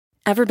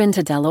Ever been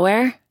to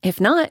Delaware?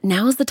 If not,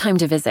 now's the time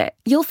to visit.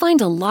 You'll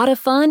find a lot of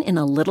fun in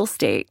a little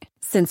state.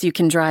 Since you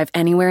can drive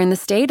anywhere in the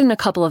state in a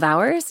couple of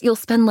hours, you'll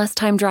spend less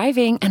time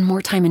driving and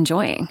more time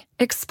enjoying.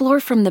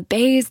 Explore from the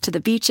bays to the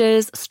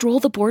beaches,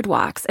 stroll the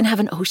boardwalks, and have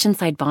an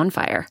oceanside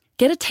bonfire.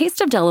 Get a taste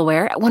of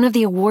Delaware at one of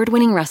the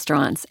award-winning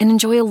restaurants and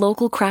enjoy a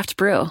local craft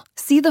brew.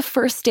 See the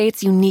first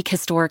state's unique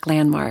historic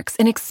landmarks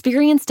and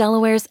experience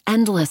Delaware's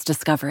endless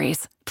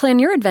discoveries. Plan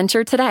your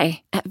adventure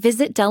today at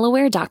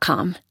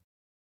visitdelaware.com.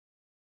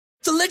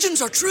 The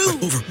legends are true.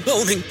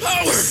 Overwhelming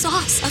power! The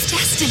sauce of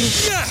destiny.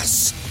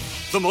 Yes!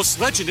 The most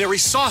legendary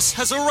sauce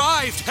has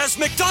arrived as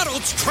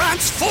McDonald's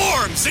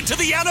transforms into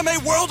the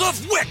anime world of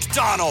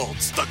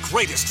WickDonald's. The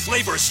greatest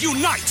flavors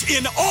unite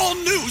in all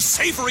new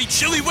savory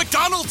chili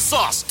McDonald's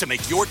sauce to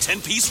make your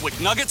 10-piece Wick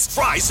Nuggets,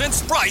 fries, and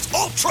Sprite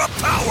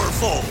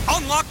ultra-powerful.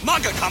 Unlock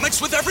manga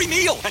comics with every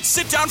meal and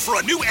sit down for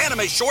a new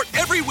anime short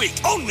every week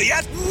only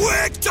at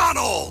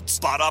WickDonald's.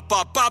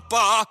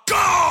 Ba-da-ba-ba-ba,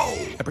 go!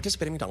 At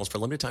participating McDonald's for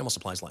a limited time while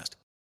supplies last.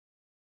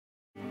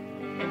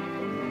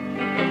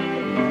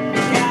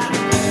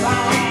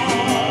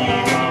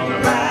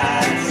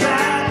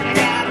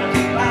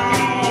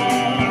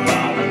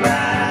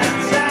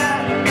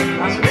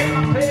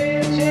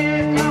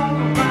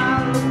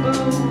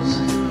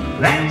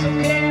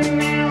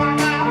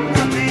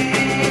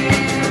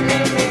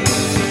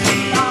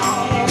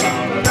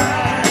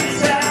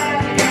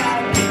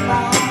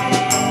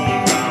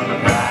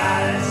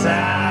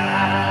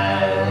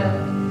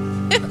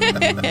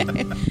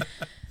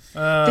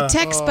 The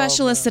tech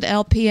specialists at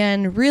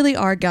LPN really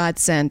are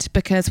godsend,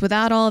 because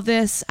without all of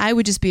this, I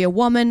would just be a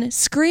woman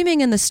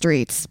screaming in the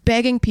streets,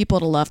 begging people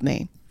to love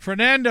me.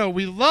 Fernando,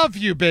 we love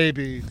you,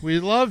 baby. We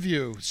love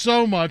you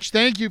so much.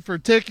 Thank you for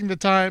taking the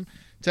time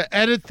to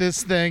edit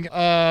this thing.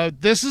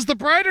 This is the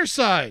brighter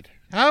side.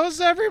 How's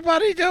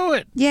everybody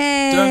doing?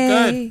 Yay! Doing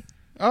good.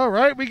 All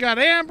right, we got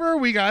Amber,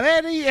 we got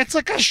Eddie. It's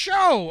like a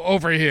show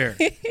over here.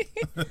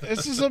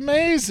 This is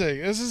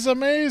amazing. This is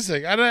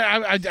amazing.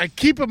 I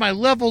keep my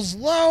levels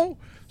low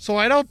so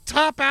I don't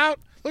top out.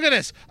 Look at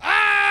this.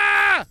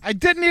 Ah! I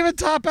didn't even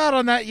top out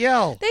on that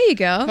yell. There you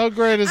go. How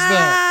great is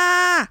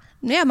that?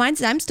 Yeah,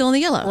 I'm still in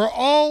the yellow. We're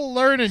all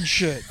learning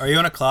shit. Are you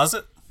in a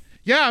closet?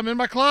 Yeah, I'm in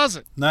my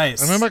closet.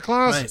 Nice. I'm in my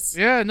closet. Nice.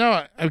 Yeah,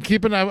 no, I'm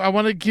keeping. I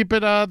want to keep it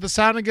the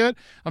sounding good.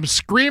 I'm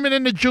screaming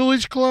into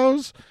Julie's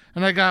clothes,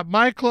 and I got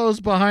my clothes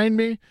behind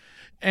me.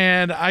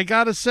 And I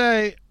gotta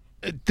say,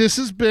 this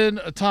has been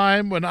a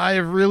time when I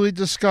have really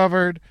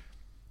discovered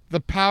the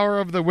power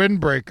of the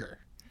windbreaker.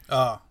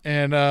 Oh.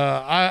 And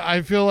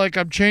I feel like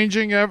I'm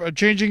changing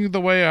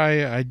the way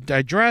I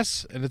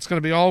dress, and it's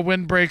gonna be all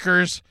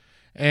windbreakers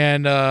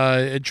and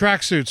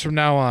tracksuits from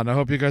now on. I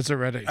hope you guys are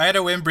ready. I had a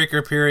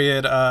windbreaker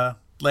period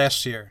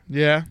last year.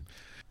 Yeah.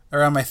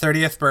 Around my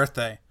 30th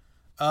birthday.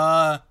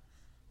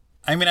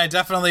 I mean, I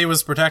definitely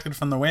was protected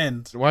from the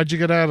wind. Why'd you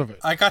get out of it?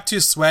 I got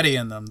too sweaty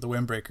in them, the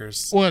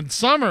windbreakers. Well, in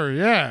summer,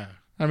 yeah.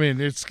 I mean,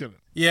 it's gonna.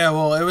 Yeah,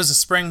 well, it was a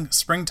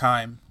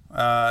springtime,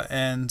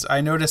 and I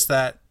noticed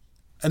that,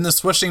 and the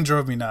swishing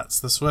drove me nuts.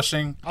 The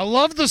swishing. I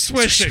love the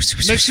swishing.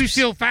 Makes me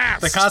feel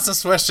fast. The constant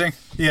swishing.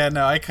 Yeah,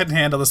 no, I couldn't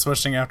handle the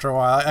swishing after a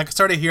while. I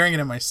started hearing it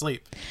in my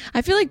sleep.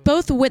 I feel like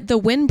both the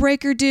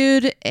windbreaker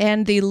dude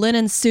and the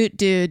linen suit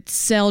dude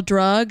sell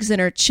drugs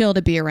and are chill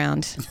to be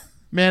around.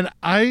 Man,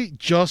 I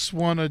just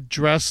want to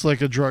dress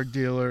like a drug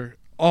dealer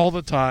all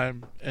the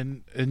time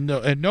and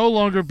no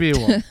longer be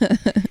one.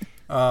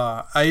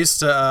 I used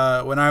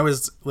to, when I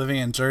was living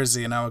in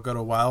Jersey and I would go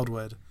to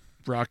Wildwood.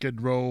 Rock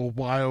and roll,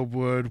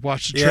 Wildwood,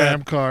 watch the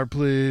tram car,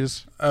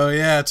 please. Oh,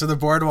 yeah, to the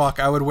boardwalk.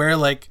 I would wear,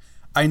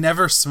 I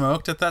never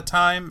smoked at that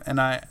time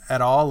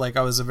at all. I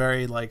was a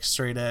very,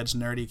 straight edge,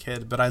 nerdy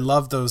kid. But I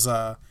love those,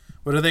 what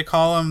do they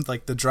call them?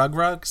 The drug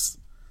rugs?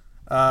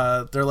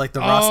 They're like the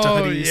Rasta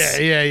hoodies.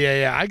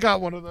 Yeah. I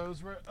got one of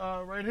those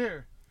right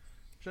here.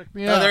 Check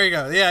me out. Oh, there you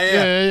go.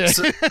 Yeah. Yeah.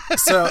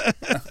 So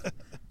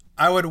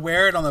I would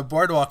wear it on the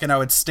boardwalk, and I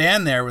would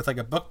stand there with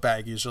a book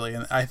bag usually.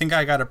 And I think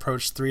I got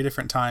approached 3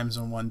 different times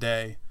in one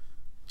day.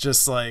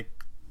 Just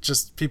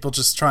people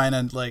just trying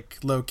to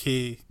low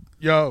key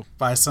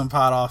buy some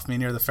pot off me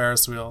near the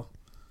Ferris wheel.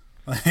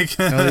 Oh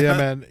yeah,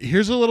 man.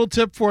 Here's a little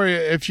tip for you.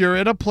 If you're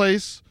in a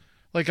place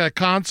like a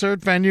concert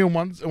venue,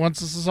 once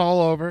this is all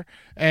over,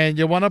 and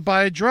you want to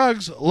buy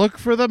drugs, look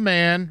for the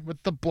man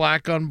with the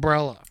black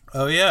umbrella.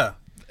 Oh, yeah.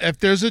 If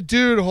there's a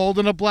dude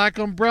holding a black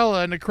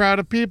umbrella in a crowd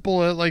of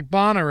people at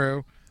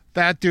Bonnaroo,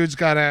 that dude's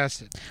got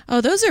acid.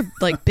 Oh, those are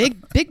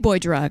big boy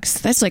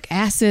drugs. That's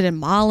acid and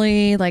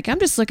Molly. I'm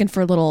just looking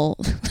for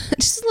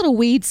just a little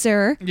weed,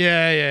 sir.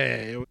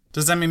 Yeah.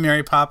 Does that mean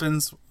Mary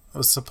Poppins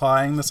was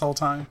supplying this whole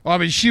time? Well, I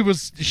mean, she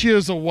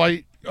has a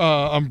white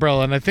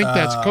umbrella, and I think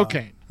that's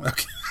cocaine.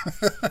 Okay.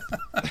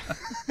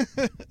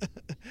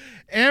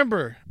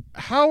 Amber,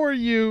 how are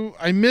you?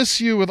 I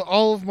miss you with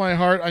all of my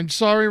heart. I'm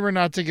sorry we're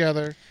not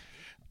together.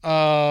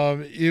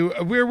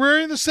 We're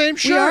wearing the same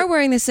shirt. We are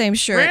wearing the same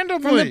shirt.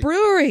 Randomly. From the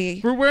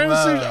brewery. We're wearing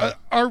the same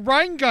our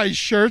Rhine Guys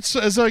shirts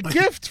as a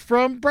gift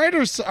from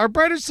our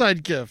Brighter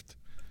Side gift.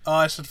 Oh,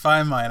 I should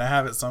find mine. I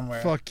have it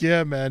somewhere. Fuck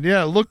yeah, man.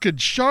 Yeah, looking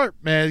sharp,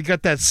 man. You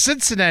got that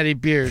Cincinnati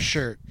beer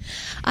shirt.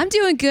 I'm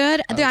doing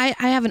good. I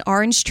have an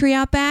orange tree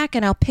out back,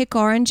 and I'll pick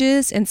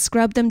oranges and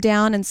scrub them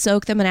down and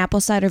soak them in apple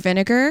cider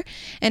vinegar.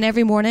 And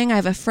every morning I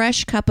have a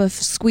fresh cup of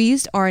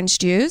squeezed orange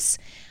juice.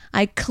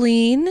 I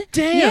clean.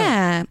 Damn.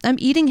 Yeah. I'm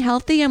eating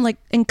healthy. I'm like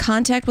in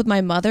contact with my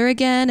mother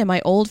again and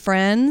my old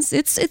friends.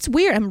 It's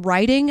weird. I'm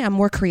writing. I'm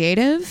more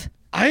creative.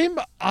 I'm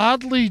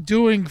oddly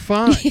doing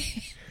fine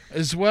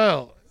as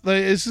well.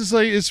 Like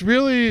it's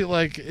really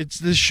like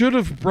this should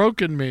have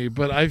broken me,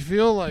 but I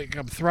feel like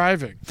I'm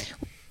thriving.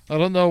 I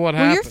don't know what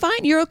happened. Well, you're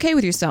fine. You're okay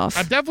with yourself.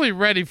 I'm definitely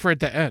ready for it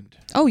to end.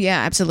 Oh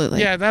yeah,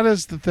 absolutely. Yeah, that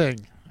is the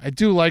thing. I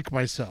do like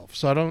myself,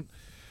 so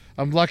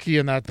I'm lucky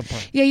in that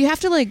department. Yeah, you have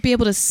to like be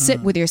able to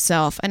sit with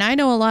yourself. And I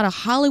know a lot of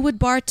Hollywood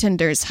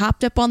bartenders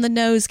hopped up on the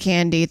nose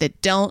candy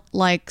that don't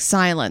like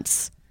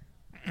silence.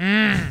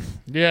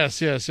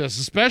 Yes.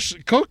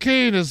 Especially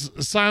cocaine is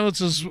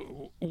silence's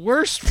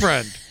worst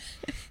friend.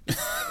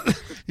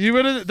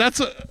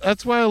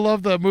 That's why I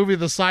love the movie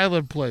The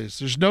Silent Place.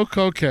 There's no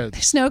cokeheads.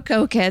 There's no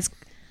cokeheads.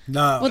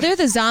 No. Well, they're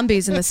the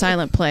zombies in The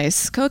Silent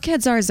Place.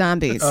 Cokeheads are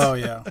zombies. Oh,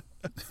 yeah.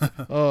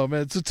 Oh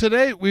man! So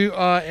today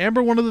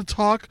Amber wanted to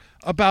talk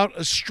about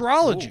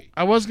astrology.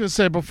 I was going to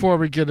say before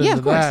we get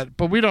into that,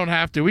 but we don't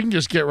have to. We can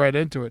just get right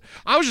into it.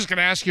 I was just going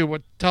to ask you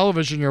what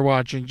television you're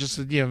watching, just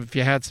if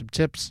you had some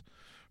tips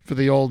for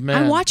the old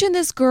man. I'm watching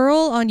this girl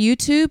on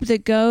YouTube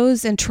that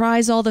goes and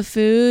tries all the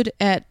food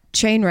at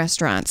chain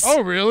restaurants.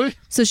 Oh, really?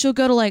 So she'll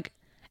go to like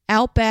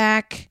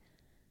Outback,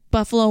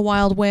 Buffalo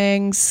Wild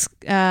Wings,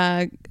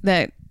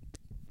 that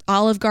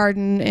Olive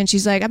Garden, and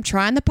she's like, I'm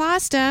trying the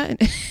pasta.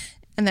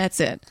 And that's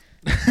it.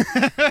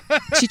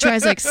 She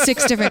tries like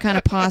 6 different kind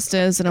of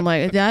pastas, and I'm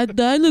like,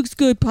 that looks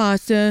good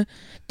pasta.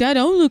 That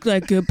don't look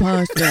like good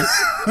pasta.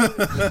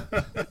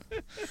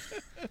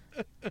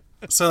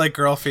 So like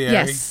Girl Fieri.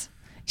 Yes.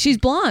 She's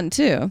blonde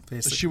too.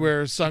 Basically. She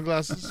wears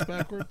sunglasses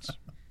backwards.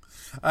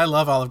 I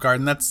love Olive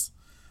Garden.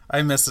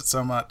 I miss it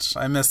so much.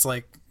 I miss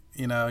like,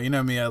 you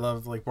know me, I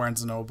love like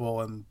Barnes & Noble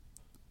and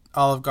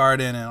Olive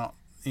Garden and,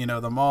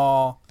 the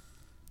mall.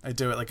 I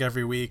do it like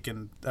every week,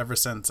 and ever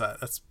since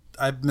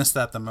I miss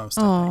that the most.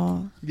 I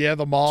think. Yeah,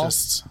 the mall.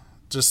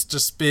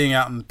 Just being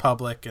out in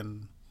public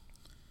and,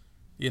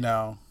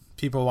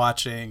 people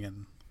watching.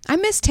 And I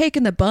miss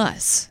taking the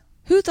bus.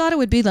 Who thought it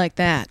would be like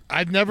that?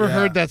 I've never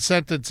heard that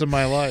sentence in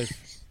my life.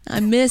 I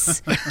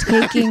miss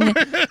taking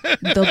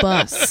the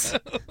bus.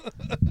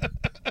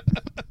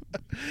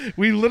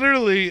 We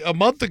literally, a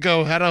month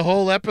ago, had a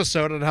whole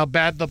episode on how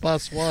bad the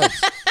bus was.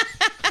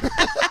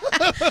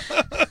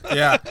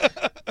 yeah.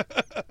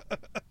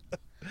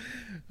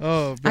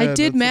 Oh, man, I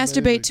did masturbate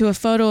amazing. to a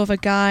photo of a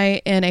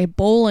guy in a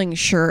bowling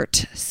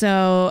shirt.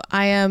 So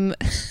I'm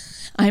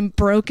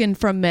broken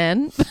from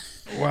men.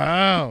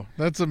 Wow,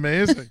 that's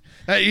amazing.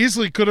 That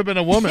easily could have been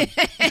a woman.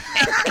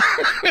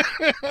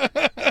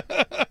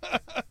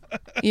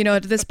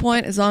 At this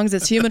point, as long as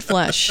it's human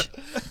flesh.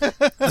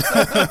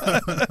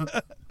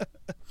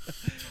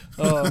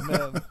 Oh,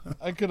 man.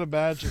 I could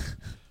imagine.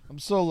 I'm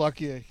so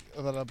lucky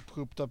that I'm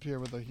cooped up here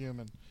with a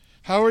human.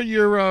 How are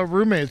your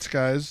roommates,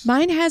 guys?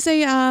 Mine has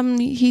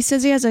he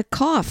says he has a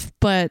cough,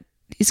 but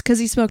it's because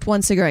he smoked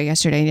 1 cigarette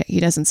yesterday. He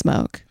doesn't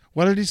smoke.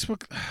 Why did he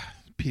smoke?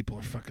 People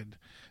are fucking...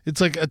 It's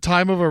like a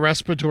time of a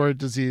respiratory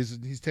disease,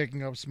 and he's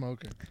taking up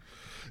smoking.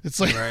 It's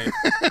like... Right.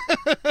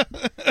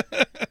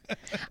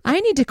 I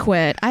need to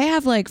quit. I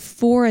have like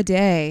 4 a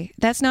day.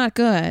 That's not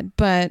good,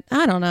 but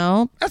I don't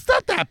know. That's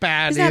not that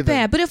bad It's either. not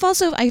bad. But if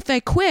I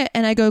quit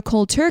and I go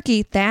cold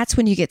turkey, that's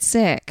when you get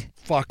sick.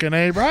 Fucking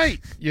A right.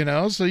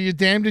 So you're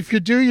damned if you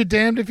do, you're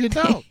damned if you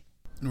don't.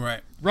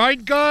 Right.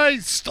 Right,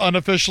 guys?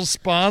 Unofficial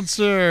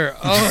sponsor.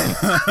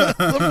 Oh,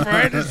 the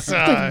brightest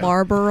Like side.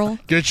 Marlboro.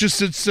 Get your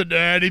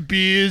Cincinnati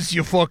beers,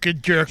 you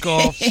fucking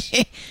jerk-offs.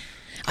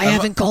 I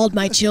haven't called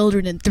my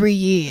children in 3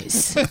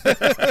 years.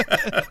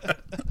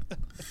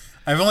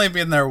 I've only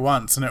been there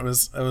once, and it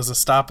was a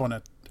stop on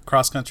a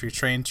cross-country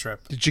train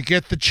trip. Did you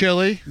get the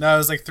chili? No, it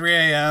was like 3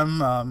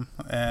 a.m.,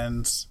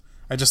 and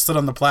I just stood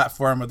on the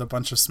platform with a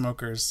bunch of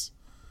smokers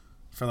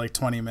for like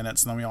 20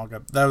 minutes, and then we all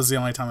got... That was the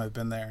only time I've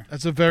been there.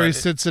 That's a very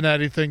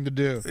Cincinnati thing to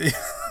do.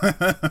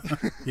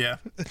 Yeah.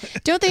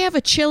 Don't they have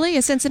a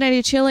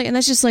Cincinnati chili, and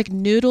that's just like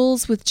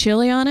noodles with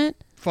chili on it?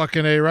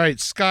 Fucking A right.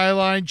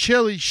 Skyline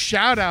Chili,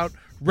 shout out,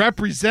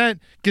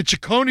 represent, get your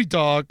coney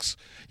dogs.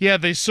 Yeah,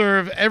 they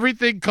serve,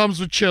 everything comes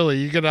with chili.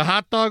 You get a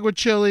hot dog with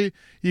chili,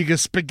 you get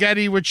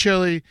spaghetti with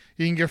chili,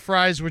 you can get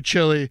fries with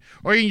chili,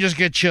 or you can just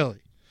get chili.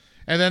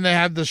 And then they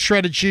have the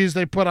shredded cheese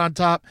they put on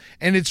top,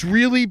 and it's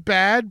really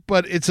bad,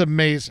 but it's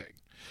amazing.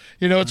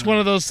 It's one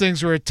of those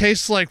things where it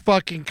tastes like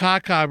fucking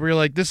caca, where you're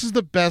like, this is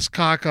the best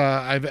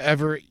caca I've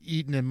ever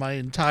eaten in my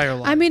entire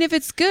life. I mean, if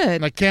it's good.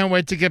 And I can't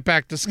wait to get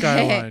back to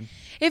Skyline.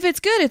 If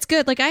it's good, it's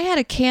good. Like, I had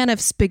a can of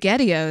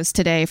SpaghettiOs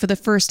today for the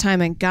first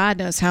time in God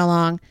knows how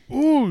long.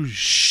 Ooh,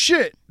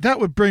 shit. That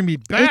would bring me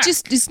back.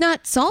 It's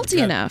not salty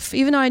enough.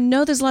 Even though I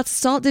know there's lots of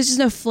salt, there's just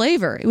no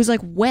flavor. It was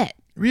like wet.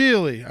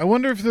 Really? I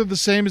wonder if they're the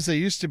same as they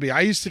used to be.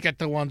 I used to get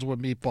the ones with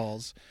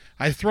meatballs.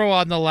 I throw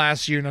on The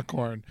Last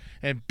Unicorn,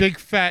 and big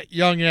fat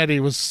young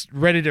Eddie was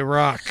ready to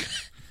rock.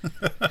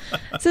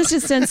 Such a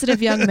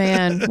sensitive young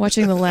man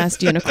watching The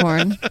Last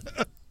Unicorn.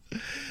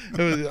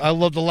 I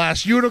love The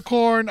Last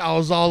Unicorn. I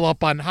was all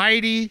up on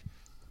Heidi.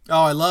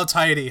 Oh, I loved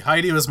Heidi.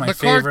 Heidi was my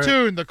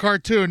favorite. The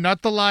cartoon,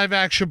 not the live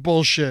action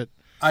bullshit.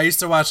 I used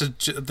to watch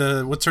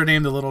the what's her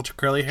name, the little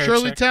curly hair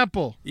Shirley chick?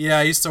 Temple. Yeah,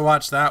 I used to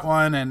watch that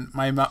one, and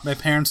my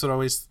parents would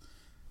always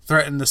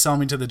threaten to sell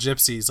me to the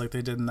gypsies like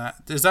they did in that.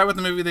 Is that what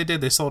the movie they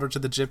did? They sold her to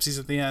the gypsies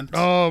at the end?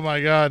 Oh,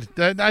 my God.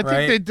 I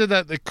think they did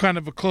that kind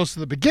of close to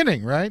the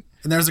beginning, right?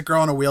 And there's a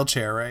girl in a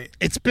wheelchair, right?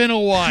 It's been a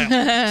while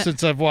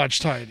since I've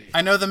watched Heidi.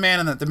 I know the man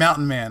and the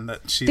mountain man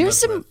that she There's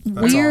some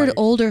weird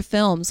older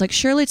films. Like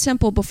Shirley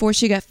Temple, before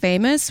she got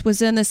famous,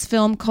 was in this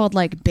film called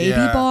like Baby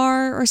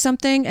Bar or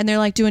something. And they're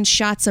like doing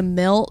shots of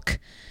milk.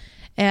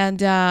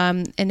 And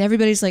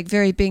everybody's like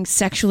very being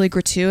sexually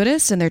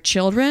gratuitous and their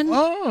children.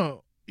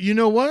 Oh, you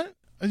know what?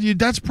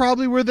 That's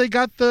probably where they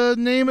got the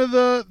name of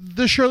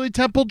the Shirley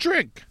Temple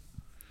drink.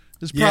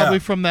 It's probably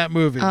from that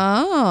movie.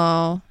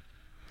 Oh.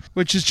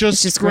 Which is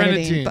just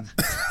grenadine.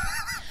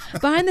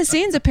 Behind the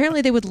scenes,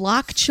 apparently they would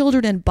lock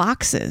children in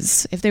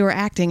boxes if they were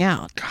acting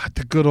out. God,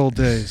 the good old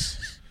days.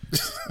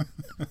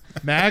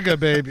 MAGA,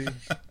 baby.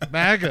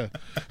 MAGA.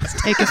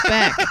 Let's take us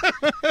back.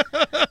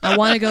 I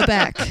want to go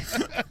back.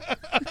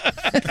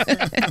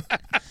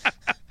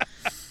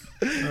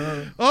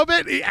 Oh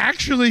man,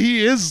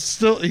 he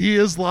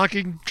is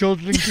locking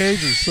children in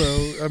cages.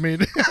 So I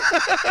mean,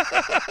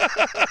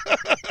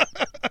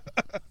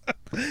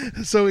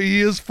 so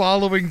he is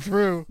following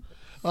through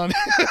on.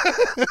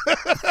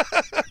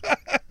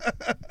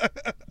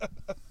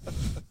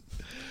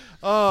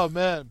 Oh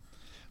man,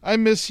 I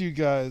miss you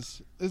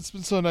guys. It's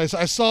been so nice.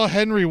 I saw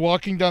Henry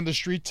walking down the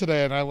street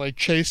today, and I like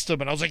chased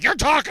him, and I was like, "You're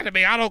talking to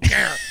me. I don't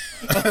care."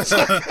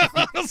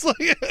 I was like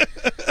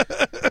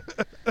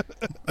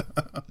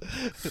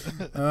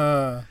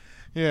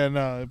yeah,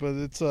 no, but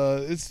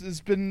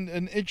it's been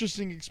an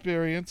interesting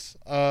experience.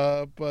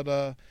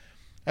 But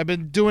I've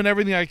been doing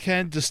everything I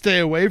can to stay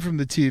away from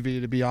the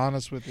TV, to be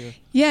honest with you.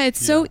 Yeah,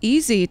 it's so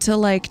easy to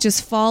like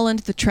just fall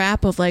into the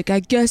trap of like, I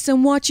guess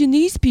I'm watching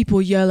these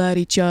people yell at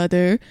each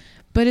other.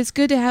 But it's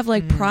good to have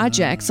like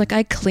projects. Like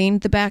I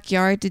cleaned the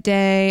backyard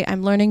today.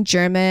 I'm learning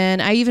German.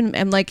 I even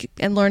am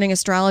learning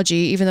astrology,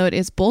 even though it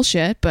is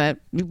bullshit. But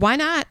why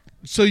not?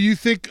 So you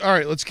think? All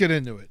right, let's get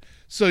into it.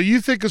 So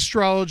you think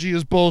astrology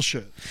is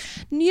bullshit?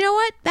 You know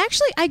what?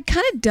 Actually, I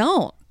kind of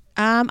don't.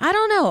 I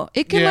don't know.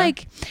 It can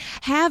like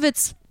have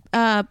its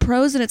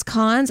pros and its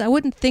cons. I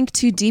wouldn't think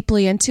too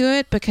deeply into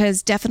it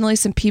because definitely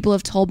some people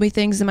have told me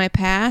things in my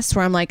past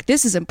where I'm like,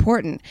 this is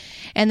important.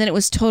 And then it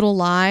was total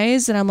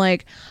lies. And I'm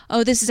like,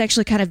 oh, this is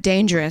actually kind of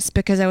dangerous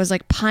because I was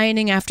like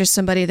pining after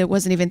somebody that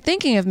wasn't even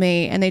thinking of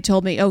me. And they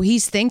told me, oh,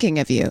 he's thinking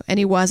of you. And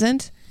he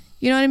wasn't.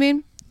 You know what I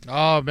mean?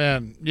 Oh,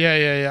 man.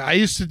 Yeah. I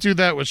used to do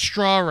that with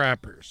straw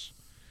wrappers.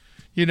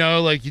 You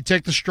know, like you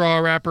take the straw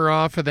wrapper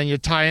off and then you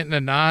tie it in a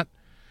knot.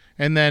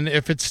 And then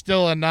if it's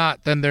still a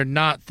knot, then they're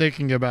not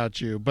thinking about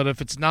you. But if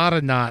it's not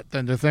a knot,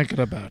 then they're thinking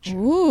about you.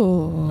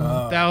 Ooh.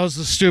 That was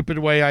the stupid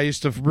way I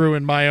used to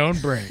ruin my own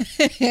brain.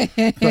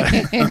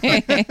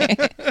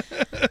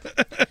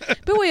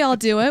 But we all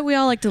do it. We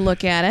all like to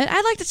look at it.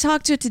 I'd like to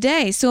talk to it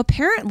today. So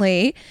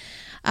apparently,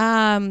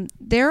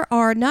 there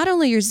are not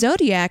only your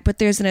zodiac, but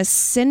there's an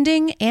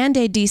ascending and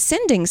a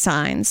descending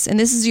signs. And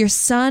this is your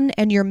sun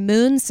and your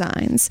moon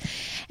signs.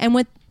 And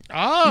with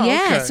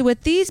okay. So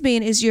what these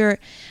mean is your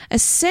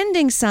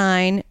ascending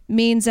sign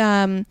means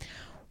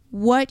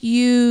what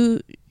you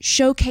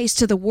showcase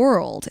to the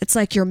world. It's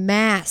like your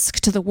mask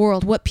to the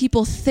world, what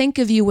people think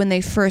of you when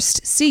they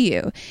first see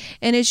you.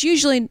 And it's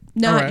usually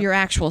not your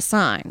actual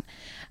sign.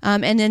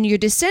 And then your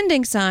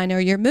descending sign or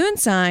your moon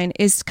sign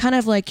is kind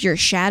of like your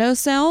shadow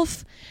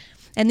self.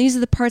 And these are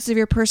the parts of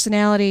your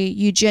personality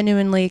you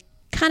genuinely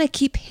kind of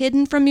keep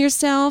hidden from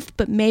yourself,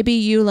 but maybe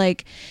you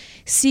like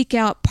seek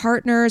out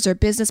partners or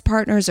business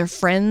partners or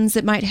friends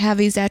that might have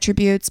these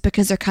attributes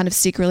because they're kind of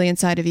secretly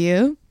inside of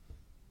you.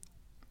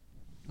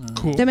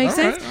 Cool. That makes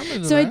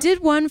sense? So I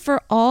did one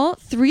for all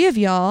three of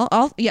y'all.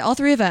 All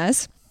three of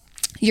us.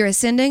 Your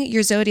ascending,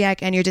 your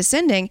zodiac, and your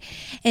descending.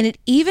 And it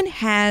even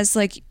has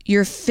like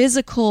your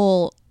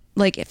physical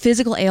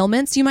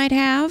ailments you might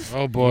have.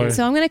 Oh boy.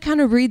 So I'm going to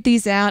kind of read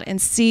these out and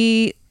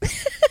see.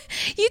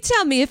 You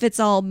tell me if it's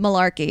all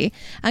malarkey.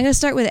 I'm going to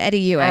start with Eddie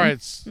Ewing. All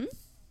right.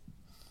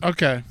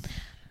 Okay.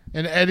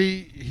 And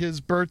Eddie,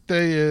 his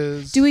birthday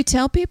is... Do we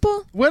tell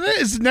people? When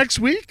is it, next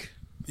week?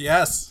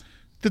 Yes.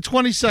 The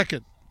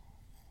 22nd.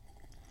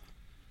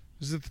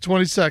 Is it the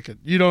 22nd?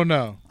 You don't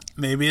know.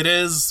 Maybe it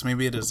is.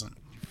 Maybe it isn't.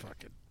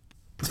 Fucking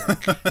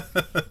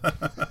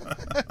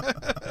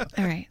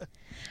All right.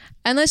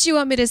 Unless you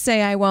want me to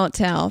say I won't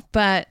tell.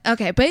 But,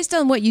 okay, based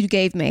on what you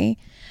gave me.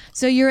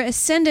 So your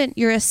ascendant,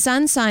 your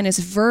sun sign is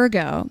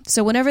Virgo.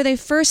 So whenever they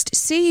first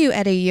see you,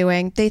 Eddie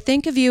Ewing, they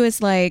think of you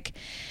as like...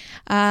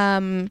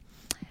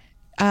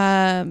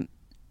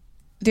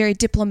 very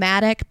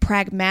diplomatic,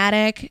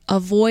 pragmatic,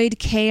 avoid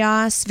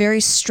chaos, very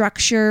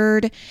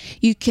structured.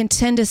 You can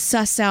tend to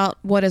suss out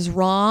what is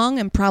wrong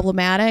and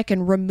problematic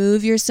and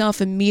remove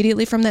yourself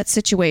immediately from that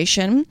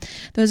situation.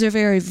 Those are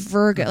very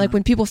Virgo. Like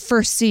when people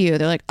first see you,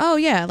 they're like, oh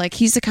yeah, like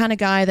he's the kind of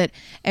guy that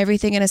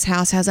everything in his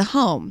house has a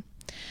home.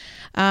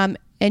 And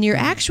your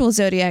actual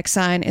zodiac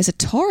sign is a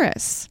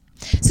Taurus.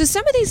 So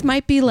some of these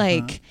might be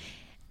like,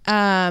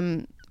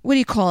 what do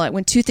you call it?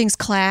 When two things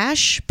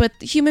clash, but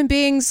human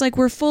beings, like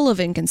we're full of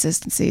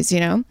inconsistencies, you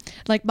know,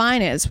 like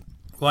mine is.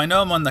 Well, I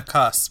know I'm on the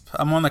cusp.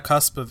 I'm on the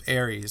cusp of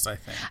Aries, I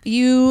think.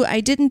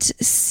 I didn't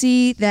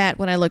see that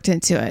when I looked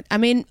into it. I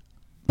mean,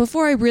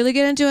 before I really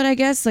get into it, I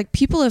guess, like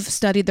people have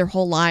studied their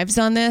whole lives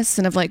on this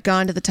and have like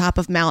gone to the top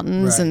of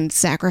mountains and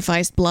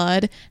sacrificed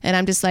blood. And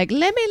I'm just like,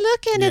 let me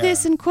look into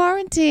this in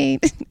quarantine.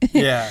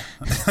 Yeah.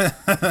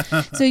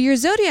 So your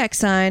zodiac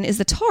sign is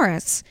the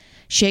Taurus.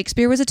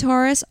 Shakespeare was a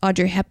Taurus.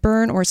 Audrey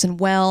Hepburn, Orson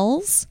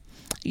Welles.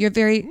 You're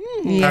very,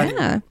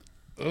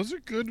 Those are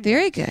good.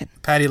 Very good.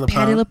 Patti LuPone.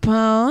 Patti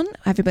LuPone.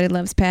 Everybody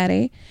loves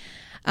Patti.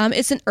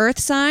 It's an earth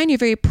sign. You're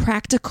very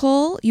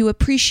practical. You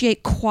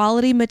appreciate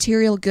quality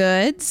material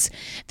goods.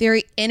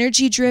 Very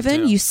energy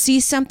driven. You see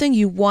something,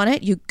 you want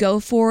it, you go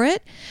for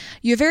it.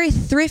 You're very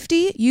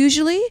thrifty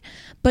usually,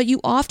 but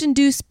you often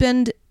do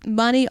spend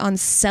money on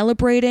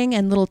celebrating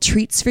and little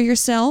treats for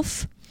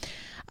yourself.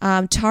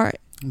 I'm trying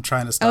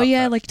to stop. Oh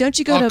yeah, that. like don't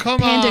you go to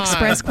Panda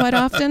Express quite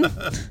often?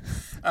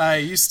 I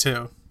used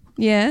to.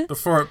 Yeah.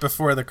 Before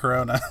the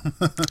corona.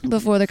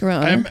 Before the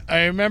corona.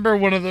 I remember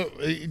one of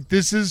the.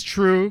 This is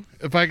true.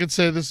 If I could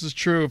say this is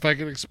true, if I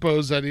could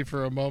expose Eddie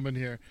for a moment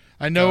here.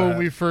 I know when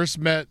we first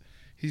met,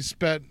 he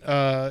spent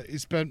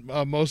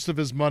most of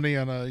his money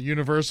on a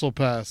Universal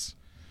pass.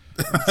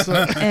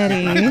 So,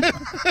 Eddie.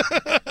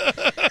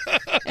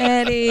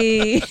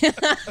 Eddie.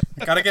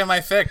 Gotta get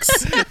my fix.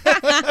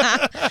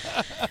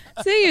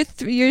 See,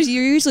 you're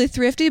usually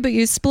thrifty, but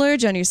you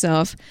splurge on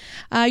yourself.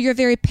 You're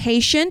very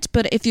patient,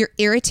 but if you're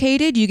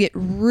irritated, you get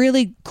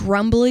really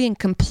grumbly and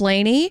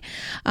complainy.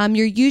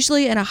 You're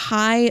usually in a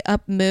high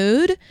up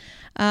mood.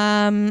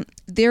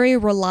 Very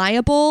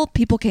reliable.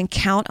 People can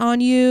count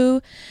on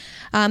you.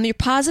 Your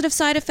positive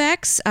side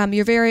effects,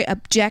 you're very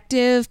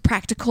objective,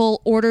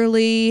 practical,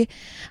 orderly,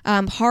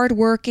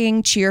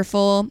 hardworking,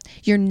 cheerful.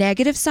 Your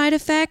negative side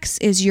effects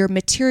is you're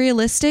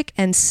materialistic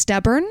and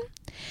stubborn.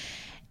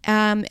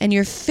 And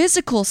your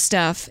physical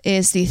stuff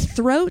is the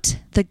throat,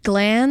 the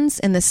glands,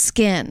 and the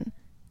skin.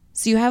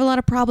 So you have a lot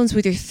of problems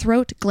with your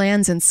throat,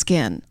 glands, and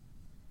skin.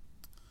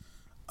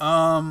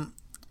 Not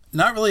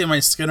really in my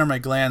skin or my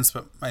glands,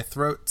 but my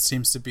throat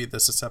seems to be the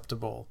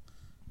susceptible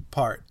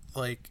part.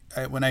 Like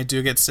when I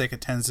do get sick,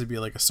 it tends to be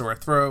like a sore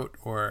throat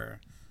or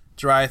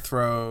dry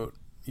throat,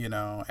 you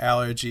know,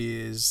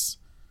 allergies,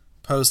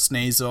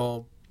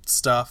 post-nasal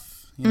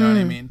stuff. You know what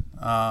I mean?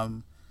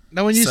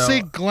 now, when you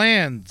say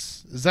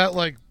glands, is that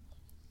like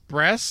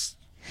breasts?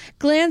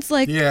 Glands,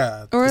 like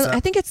or I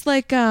think it's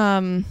like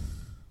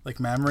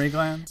mammary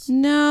glands.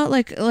 No,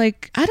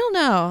 like I don't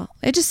know.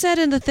 It just said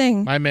in the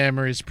thing. My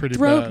memory's pretty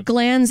throat, bad.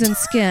 glands, and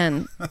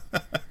skin.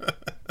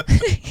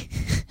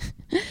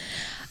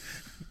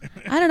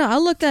 I don't know.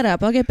 I'll look that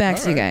up. I'll get back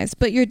to you guys.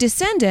 But your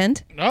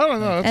descendant. I don't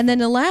know. And then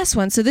the last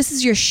one. So this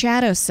is your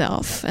shadow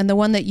self and the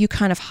one that you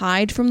kind of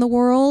hide from the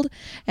world.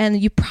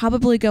 And you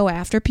probably go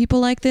after people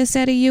like this,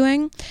 Eddie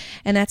Ewing.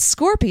 And that's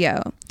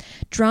Scorpio.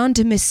 Drawn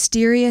to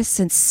mysterious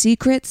and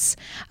secrets.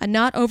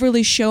 Not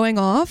overly showing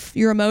off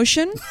your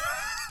emotion.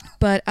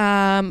 But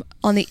on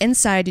the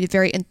inside, you're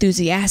very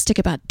enthusiastic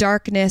about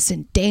darkness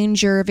and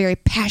danger. Very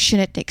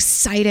passionate and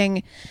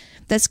exciting.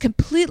 That's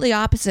completely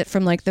opposite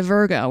from like the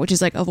Virgo, which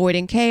is like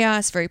avoiding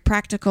chaos, very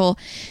practical.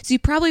 So you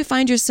probably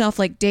find yourself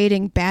like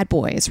dating bad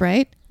boys,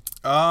 right?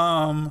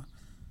 Define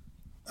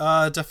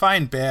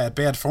bad.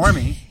 Bad for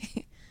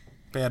me.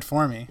 Bad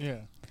for me.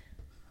 Yeah.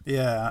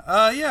 Yeah.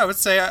 I would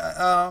say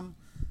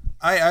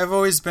I've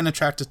always been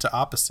attracted to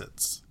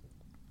opposites.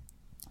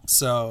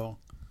 So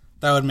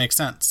that would make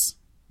sense,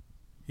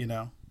 you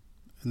know,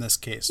 in this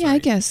case. Yeah, right? I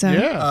guess so.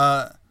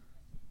 Yeah.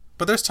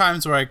 But there's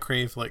times where I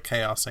crave like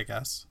chaos, I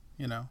guess,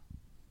 you know.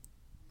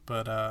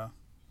 But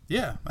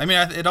yeah, I mean,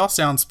 it all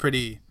sounds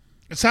pretty.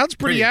 It sounds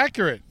pretty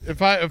accurate. If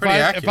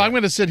I'm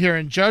going to sit here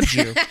and judge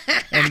you,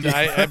 and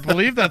I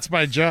believe that's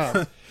my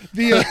job.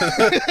 I'm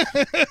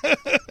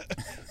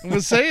going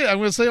to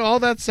say all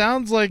that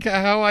sounds like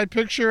how I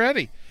picture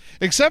Eddie.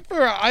 Except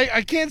for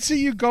I can't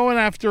see you going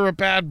after a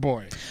bad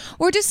boy.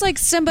 Or just like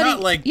somebody, not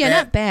like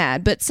not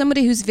bad, but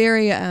somebody who's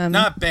very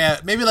not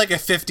bad. Maybe like a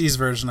 '50s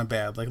version of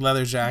bad, like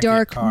leather jacket,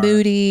 dark, car.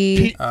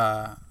 moody.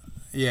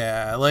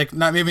 Yeah, like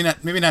maybe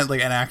not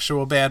like an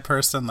actual bad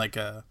person, like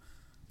a,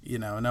 you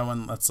know, no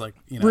one let's like,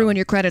 you know, ruin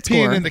your credit score.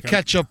 Peeing in the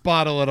ketchup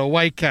bottle at a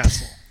White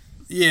Castle.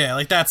 Yeah,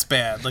 like that's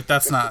bad. Like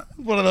that's not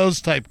one of those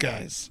type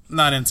guys.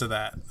 Not into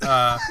that.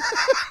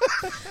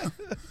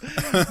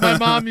 My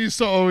mom used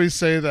to always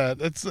say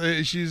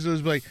that. She's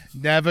always like,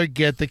 never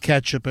get the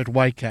ketchup at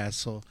White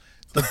Castle.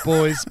 The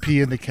boys pee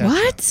in the ketchup.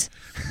 What?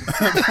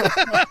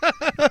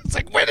 It's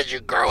like, where did you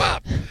grow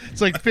up?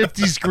 It's like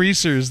 50s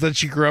greasers that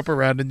she grew up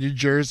around in New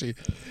Jersey.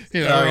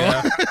 You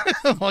know,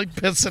 like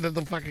pissing in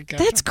the fucking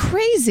ketchup. That's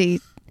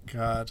crazy.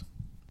 God.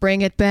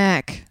 Bring it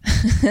back.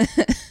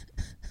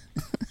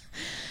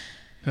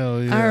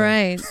 Hell yeah. All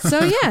right. So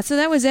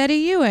that was Eddie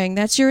Ewing.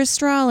 That's your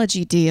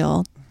astrology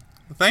deal.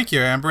 Thank you,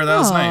 Amber. That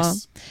was Aw.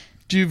 nice.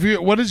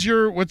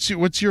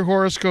 What's your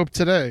horoscope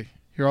today?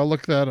 Here, I'll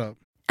look that up.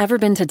 Ever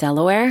been to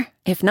Delaware?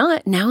 If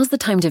not, now's the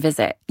time to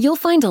visit. You'll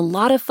find a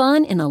lot of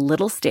fun in a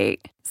little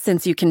state.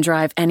 Since you can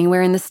drive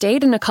anywhere in the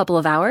state in a couple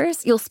of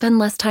hours, you'll spend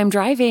less time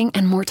driving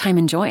and more time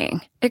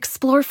enjoying.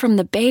 Explore from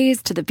the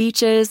bays to the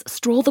beaches,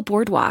 stroll the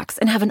boardwalks,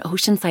 and have an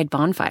oceanside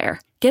bonfire.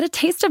 Get a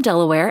taste of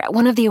Delaware at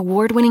one of the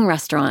award-winning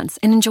restaurants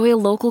and enjoy a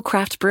local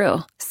craft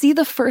brew. See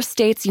the first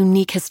state's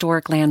unique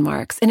historic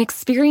landmarks and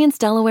experience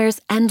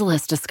Delaware's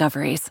endless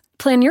discoveries.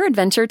 Plan your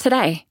adventure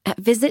today at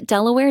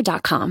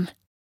visitdelaware.com.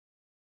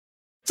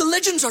 The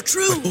legends are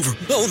true.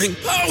 Overwhelming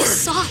power! The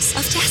sauce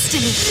of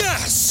destiny.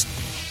 Yes!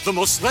 The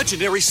most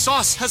legendary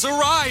sauce has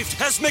arrived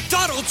as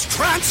McDonald's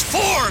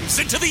transforms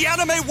into the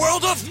anime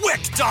world of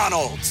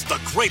WickDonald's.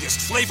 The greatest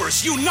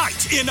flavors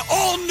unite in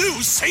all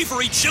new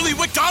savory chili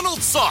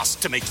McDonald's sauce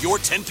to make your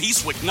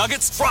 10-piece Wick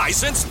Nuggets,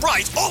 fries, and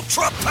Sprite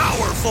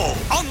ultra-powerful.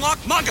 Unlock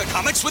manga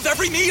comics with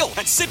every meal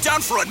and sit down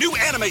for a new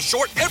anime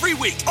short every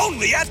week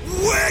only at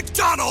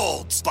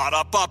WickDonald's.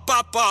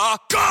 Ba-da-ba-ba-ba,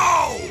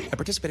 go! At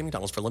participating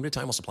McDonald's for a limited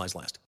time while supplies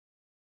last.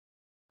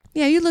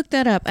 Yeah, you look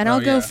that up. And I'll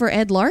go for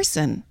Ed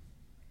Larson.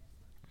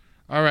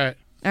 All right.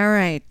 All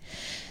right.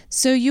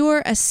 So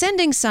your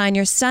ascending sign,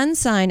 your sun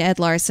sign, Ed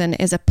Larson,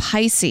 is a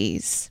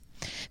Pisces.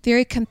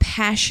 Very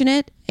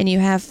compassionate, and you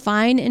have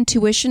fine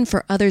intuition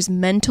for others'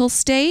 mental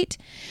state.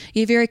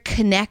 You're very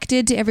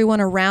connected to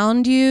everyone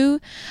around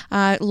you,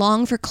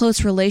 long for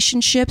close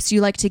relationships. You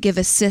like to give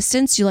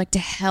assistance. You like to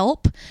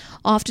help.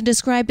 Often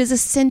described as a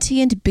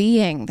sentient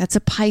being. That's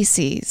a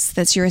Pisces.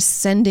 That's your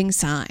ascending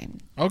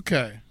sign.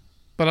 Okay.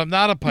 But I'm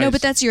not a Pisces. No,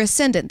 but that's your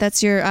ascendant.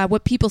 That's your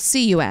what people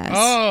see you as.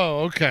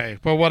 Oh, okay.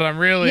 But what I'm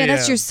really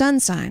that's your sun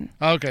sign.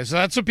 Okay, so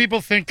that's what people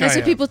think That's I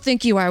what am. people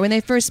think you are. When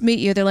they first meet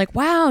you, they're like,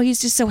 wow,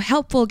 he's just so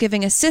helpful,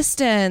 giving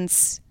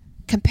assistance,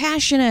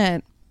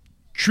 compassionate.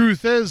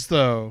 Truth is,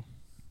 though, ...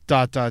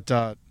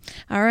 All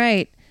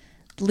right.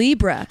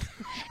 Libra.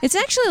 It's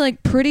actually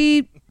like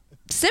pretty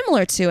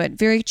similar to it.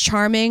 Very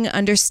charming,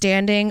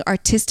 understanding,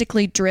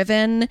 artistically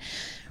driven,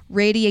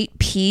 radiate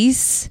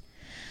peace.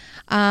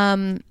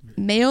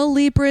 Male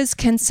Libras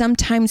can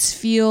sometimes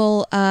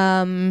feel,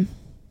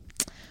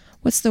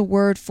 what's the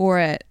word for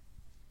it?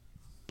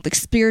 Like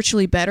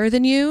spiritually better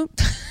than you.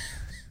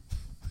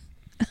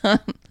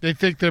 They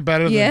think they're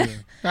better than you.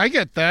 I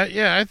get that.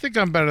 Yeah, I think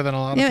I'm better than a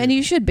lot of people. Yeah, and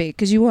you should be,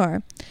 because you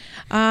are.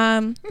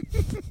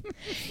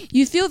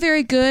 You feel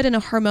very good in a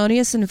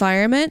harmonious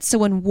environment. So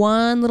when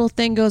one little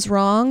thing goes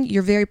wrong,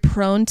 you're very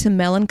prone to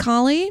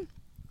melancholy.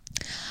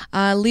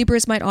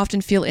 Libras might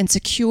often feel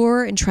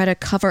insecure and try to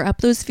cover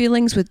up those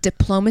feelings with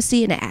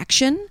diplomacy and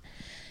action.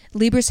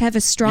 Libras have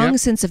a strong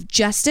sense of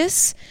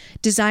justice,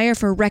 desire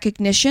for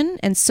recognition,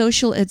 and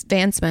social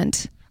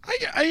advancement.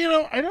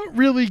 I don't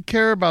really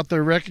care about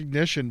their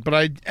recognition, but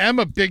I am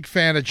a big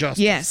fan of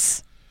justice.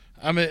 Yes.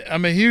 I'm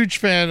a huge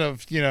fan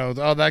of,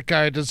 that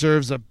guy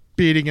deserves a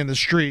beating in the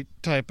street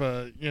type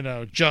of,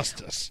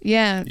 justice.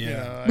 Yeah.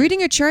 Reading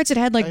your charts, it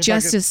had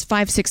justice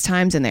 5-6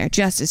 times in there.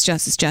 Justice,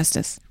 justice,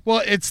 justice.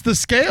 Well, it's the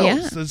scales.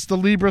 Yeah. It's the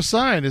Libra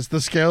sign. It's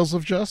the scales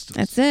of justice.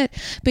 That's it.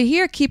 But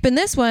here, keeping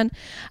this one,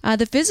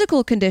 the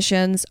physical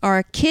conditions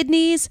are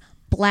kidneys,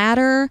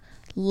 bladder,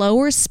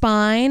 lower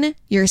spine,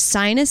 your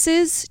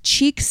sinuses,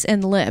 cheeks,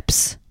 and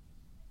lips.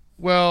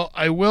 Well,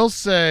 I will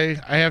say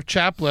I have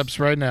chapped lips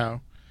right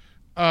now.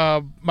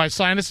 My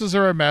sinuses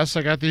are a mess.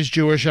 I got these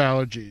Jewish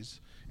allergies.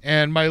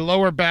 And my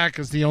lower back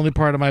is the only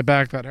part of my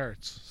back that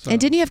hurts. So.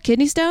 And didn't you have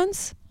kidney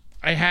stones?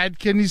 I had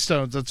kidney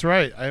stones. That's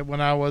right.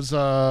 When I was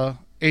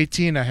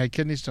 18, I had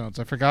kidney stones.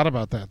 I forgot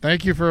about that.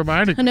 Thank you for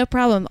reminding me. No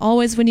problem.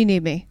 Always when you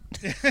need me.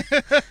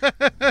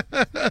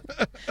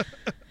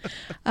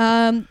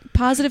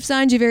 Positive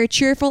signs, you're very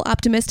cheerful,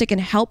 optimistic,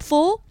 and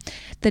helpful.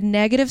 The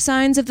negative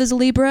signs of the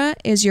Libra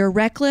is you're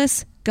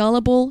reckless,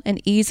 gullible, and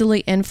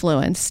easily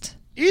influenced.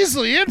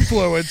 Easily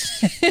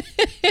influenced?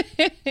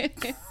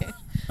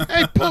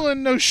 Hey,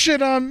 pulling no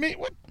shit on me.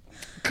 What?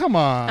 Come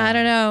on. I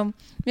don't know.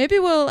 Maybe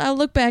I'll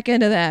look back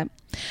into that.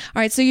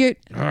 All right, so you're...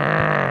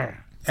 Ed,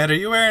 are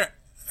you wearing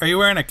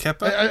a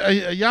kippa?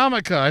 A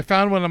yarmulke. I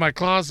found one in my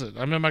closet.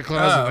 I'm in my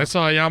closet. I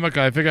saw a yarmulke.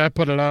 I figured I'd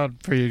put it on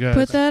for you guys.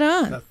 Put that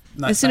on.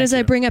 As soon as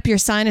I bring up your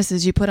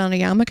sinuses, you put on a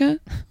yarmulke?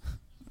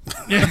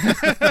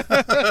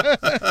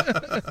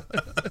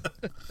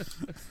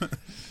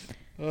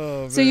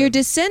 Oh, so your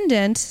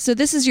descendant, so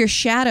this is your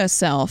shadow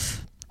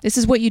self. This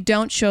is what you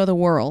don't show the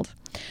world.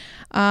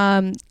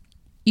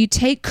 You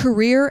take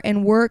career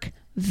and work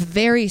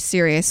very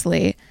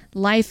seriously.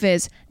 Life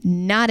is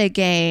not a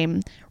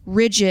game.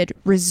 Rigid,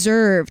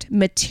 reserved,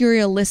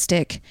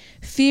 materialistic.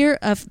 Fear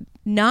of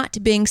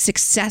not being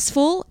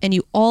successful, and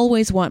you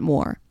always want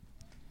more.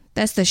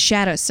 That's the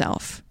shadow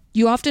self.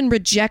 You often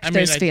reject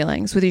those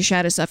feelings with your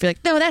shadow self. You're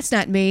like, no, that's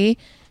not me.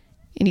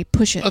 and you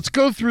push it. Let's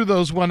go through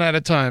those one at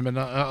a time, and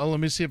let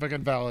me see if I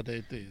can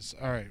validate these.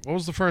 All right. What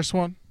was the first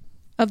one?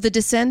 Of the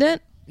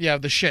descendant? Yeah,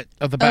 the shit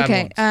of the bad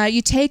ones.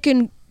 You take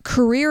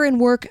career and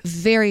work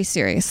very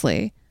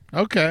seriously.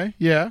 Okay,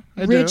 yeah.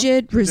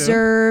 Rigid,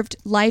 reserved.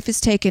 Life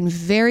is taken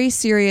very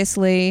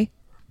seriously.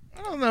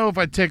 I don't know if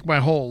I take my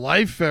whole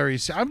life very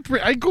seriously.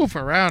 I goof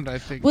around, I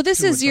think. Well,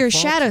 this is your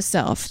shadow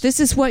self.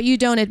 This is what you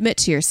don't admit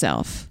to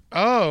yourself.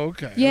 Oh,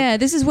 okay. Yeah,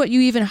 this is what you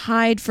even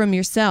hide from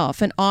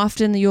yourself. And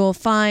often you'll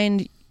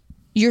find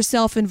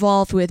yourself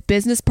involved with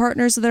business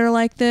partners that are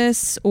like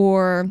this,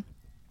 or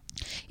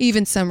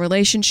even some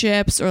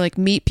relationships, or like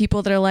meet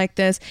people that are like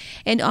this.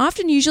 And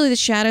often, usually the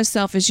shadow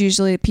self is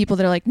usually people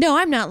that are like, no,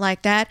 I'm not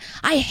like that.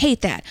 I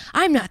hate that.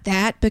 I'm not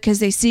that, because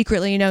they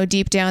secretly,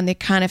 deep down, they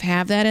kind of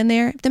have that in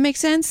there. If that makes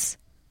sense?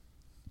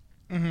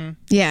 Mm-hmm.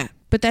 Yeah,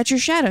 but that's your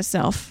shadow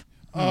self.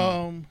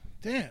 Damn.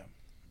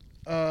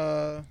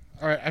 All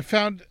right, I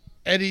found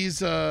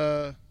Eddie's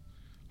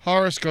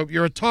horoscope.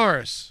 You're a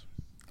Taurus.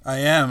 I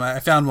am. I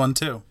found one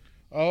too.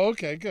 Oh,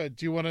 okay, good.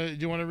 Do you want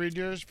to read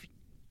yours?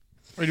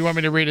 Or do you want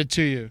me to read it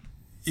to you?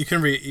 You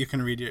can read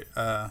it.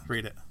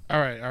 Read it. All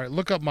right.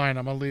 Look up mine.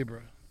 I'm a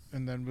Libra,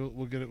 and then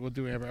we'll get it. We'll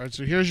do it. All right.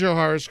 So here's your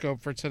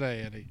horoscope for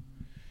today, Eddie.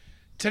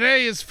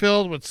 Today is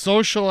filled with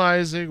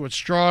socializing, with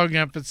strong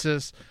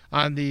emphasis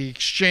on the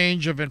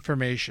exchange of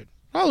information.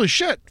 Holy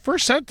shit!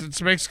 First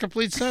sentence makes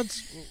complete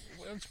sense.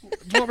 That's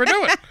what we're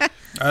doing.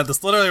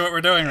 That's literally what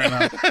we're doing right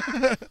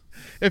now.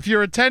 If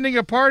you're attending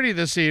a party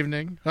this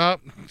evening,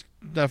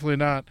 definitely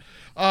not.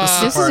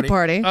 This is a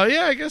party. Oh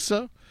yeah, I guess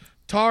so.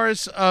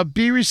 Taurus,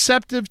 be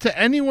receptive to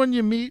anyone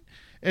you meet.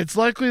 It's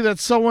likely that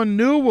someone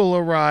new will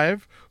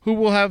arrive who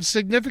will have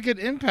significant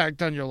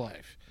impact on your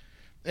life.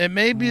 It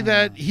may be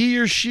that he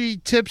or she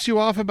tips you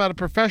off about a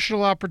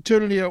professional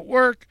opportunity at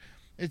work.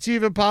 It's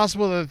even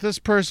possible that this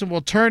person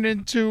will turn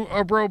into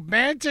a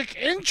romantic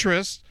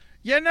interest.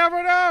 You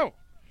never know.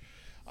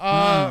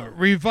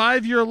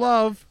 Revive your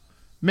love.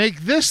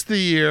 Make this the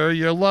year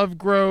your love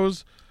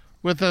grows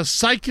with a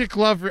psychic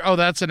love. Oh,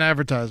 that's an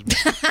advertisement.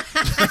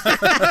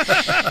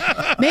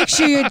 Make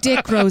sure your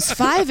dick grows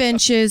 5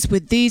 inches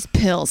with these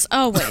pills.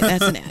 Oh, wait,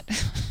 that's an ad.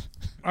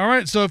 All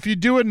right, so if you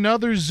do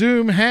another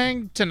Zoom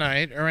hang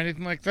tonight or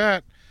anything like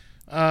that,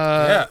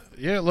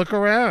 look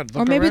around.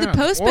 Or maybe the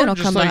postman will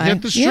come by.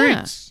 Hit the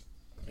streets.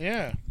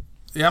 Yeah.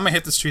 Yeah, I'm going to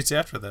hit the streets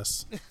after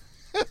this.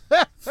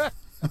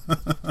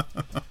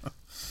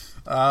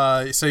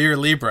 So you're a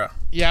Libra.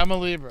 Yeah, I'm a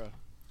Libra.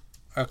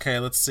 Okay,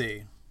 let's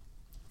see.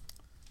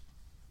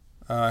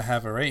 I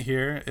have it right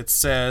here. It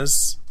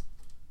says,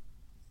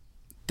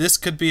 this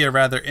could be a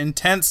rather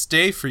intense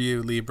day for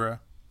you, Libra.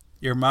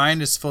 Your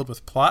mind is filled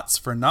with plots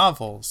for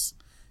novels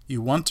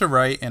you want to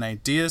write and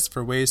ideas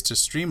for ways to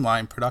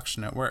streamline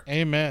production at work.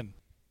 Amen.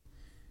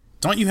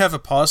 Don't you have a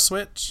pause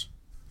switch?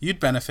 You'd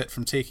benefit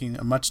from taking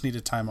a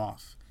much-needed time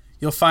off.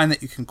 You'll find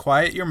that you can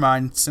quiet your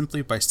mind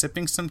simply by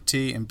sipping some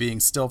tea and being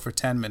still for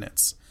 10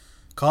 minutes.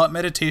 Call it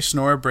meditation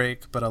or a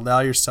break, but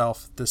allow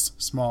yourself this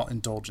small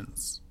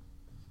indulgence.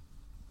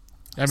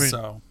 I've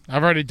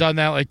already done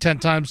that like 10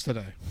 times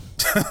today.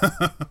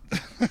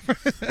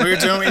 Well, you're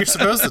doing what you're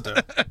supposed to do.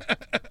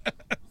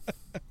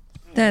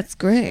 That's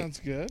great. Sounds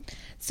good.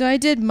 So I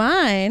did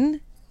my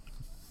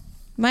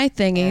thingies. All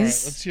right,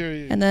 let's hear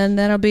you. And then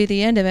that'll be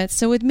the end of it.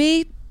 So with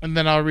me... And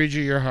then I'll read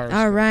you your horoscope.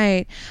 All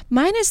right.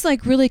 Mine is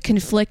like really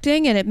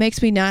conflicting, and it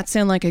makes me not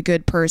sound like a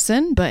good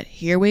person, but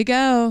here we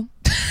go.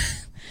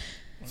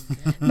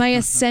 My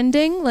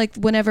ascending, like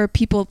whenever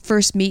people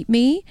first meet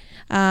me,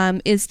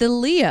 is the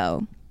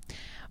Leo.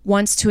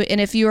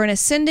 And if you're an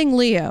ascending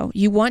Leo,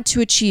 you want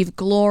to achieve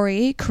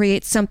glory,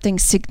 create something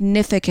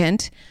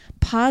significant,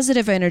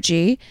 positive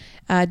energy,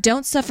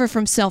 don't suffer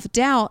from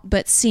self-doubt,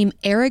 but seem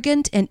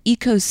arrogant and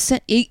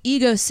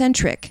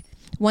egocentric.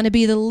 Want to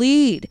be the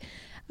lead,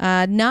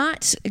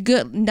 not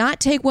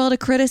take well to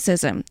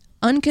criticism,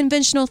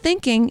 unconventional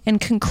thinking, and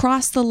can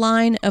cross the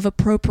line of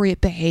appropriate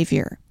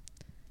behavior.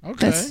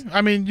 Okay.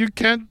 You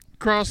can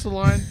cross the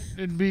line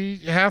and be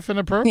half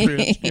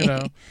inappropriate,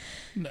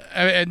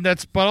 And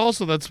that's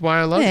why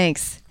I love it.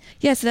 Thanks.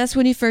 Yeah, so that's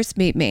when you first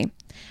meet me.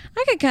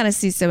 I can kind of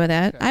see some of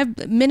that.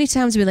 I've many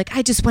times been like,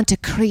 I just want to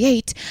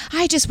create.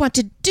 I just want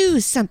to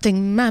do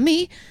something,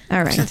 mommy.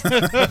 All right.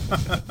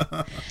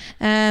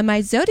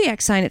 My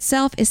zodiac sign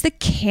itself is the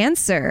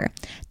Cancer.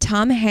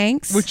 Tom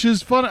Hanks. Which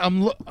is funny.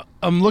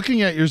 I'm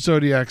looking at your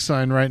zodiac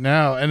sign right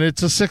now, and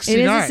it's a 69.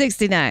 It is a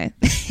 69.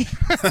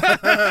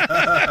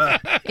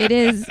 It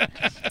is.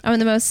 I'm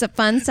the most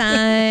fun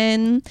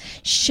sign.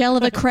 Shell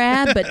of a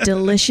crab, but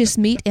delicious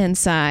meat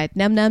inside.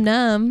 Num, num,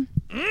 num.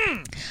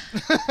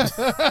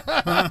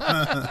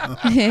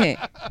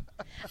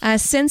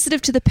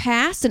 Sensitive to the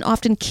past and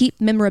often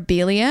keep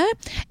memorabilia.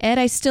 Ed,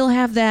 I still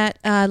have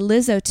that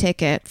Lizzo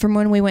ticket from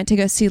when we went to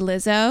go see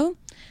Lizzo.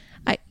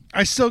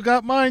 I still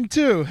got mine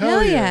too.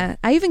 Hell yeah.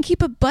 I even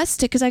keep a bus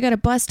ticket because I got a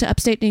bus to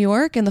upstate New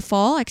York in the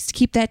fall. I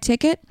keep that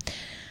ticket.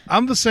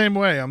 I'm the same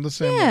way.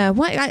 Yeah,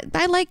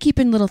 I like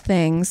keeping little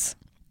things.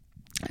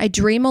 I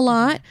dream a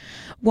lot.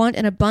 want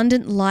an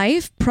abundant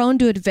life, prone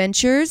to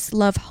adventures,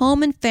 love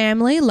home and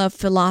family, love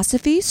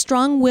philosophy,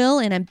 strong will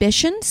and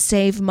ambition,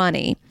 save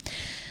money.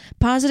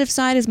 Positive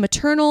side is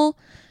maternal,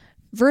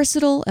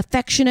 versatile,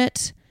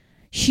 affectionate,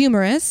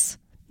 humorous.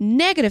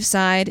 Negative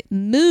side,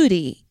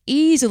 moody,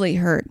 easily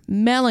hurt,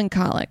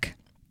 melancholic.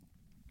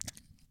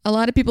 A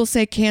lot of people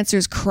say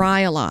Cancers cry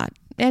a lot.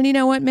 And you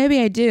know what?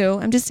 Maybe I do.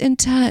 I'm just in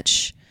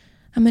touch.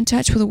 I'm in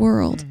touch with the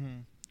world. Mm-hmm.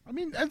 I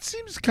mean, that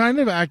seems kind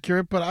of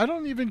accurate, but I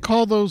don't even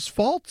call those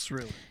faults,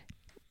 really.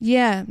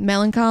 Yeah,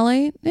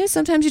 melancholy. Yeah,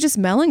 sometimes you're just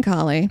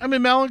melancholy. I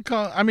mean,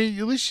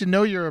 at least you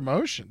know your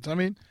emotions. I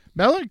mean,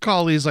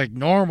 melancholy is like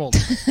normal.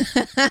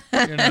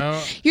 You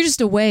know? You're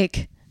just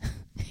awake.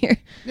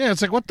 Yeah,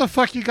 it's like, what the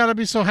fuck you gotta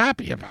be so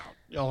happy about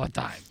all the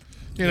time?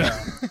 You know?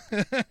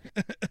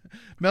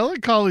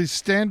 Melancholy's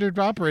standard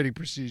operating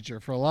procedure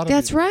for a lot of people.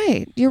 That's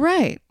right. You're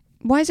right.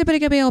 Why is everybody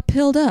gotta be all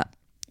pilled up?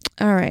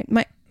 All right.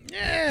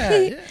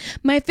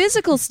 My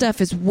physical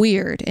stuff is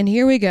weird, and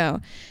here we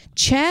go.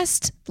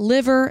 Chest,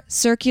 liver,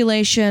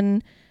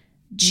 circulation,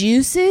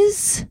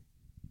 juices.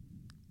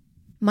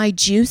 My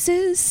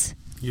juices?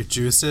 Your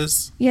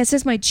juices? Yeah, it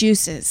says my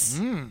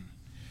juices.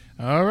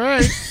 All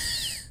right.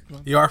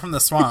 You are from the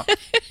swamp.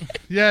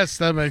 Yes,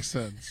 that makes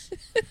sense.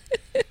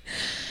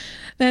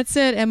 That's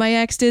it. And my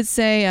ex did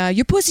say,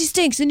 your pussy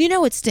stinks, and you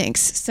know it stinks.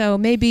 So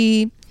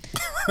maybe...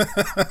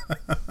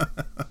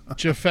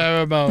 Your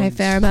pheromones. My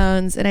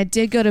pheromones. And I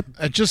did go to...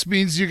 It just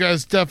means you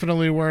guys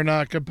definitely were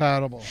not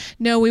compatible.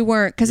 No, we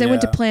weren't. Because I went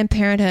to Yeah. Planned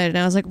Parenthood, and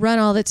I was like, run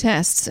all the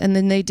tests. And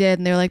then they did.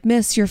 And they were like,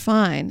 miss, you're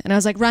fine. And I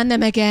was like, run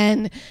them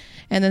again.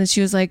 And then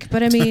she was like,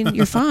 but I mean,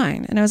 you're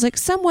fine. And I was like,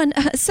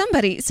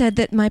 somebody said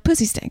that my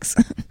pussy stinks.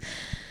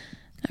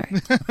 All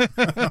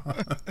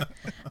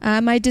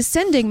right. My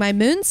descending, my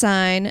moon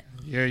sign.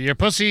 Your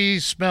pussy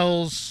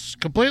smells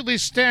completely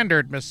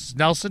standard, Mrs.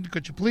 Nelson.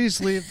 Could you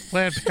please leave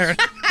Planned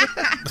Parenthood?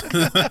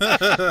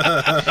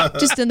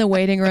 Just in the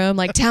waiting room,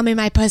 like, tell me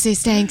my pussy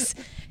stinks.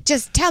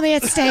 Just tell me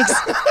it stinks.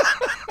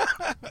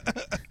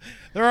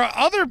 There are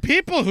other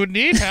people who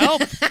need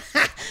help.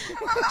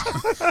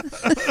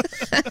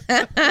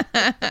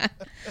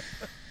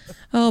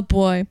 Oh,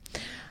 boy.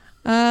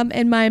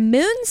 And my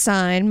moon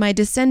sign, my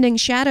descending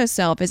shadow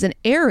self, is an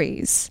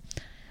Aries.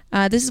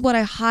 This is what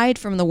I hide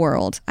from the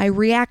world. I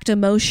react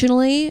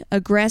emotionally,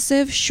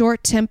 aggressive,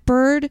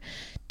 short-tempered,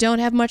 don't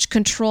have much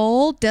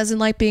control, doesn't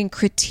like being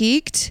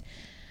critiqued,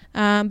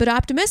 but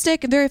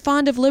optimistic and very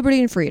fond of liberty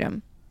and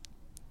freedom.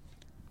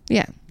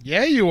 Yeah.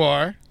 Yeah, you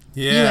are.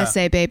 Yeah.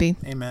 USA, baby.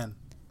 Amen.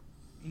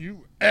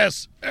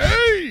 USA,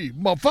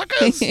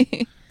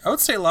 motherfuckers. I would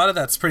say a lot of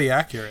that's pretty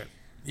accurate.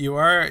 You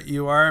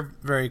are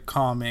very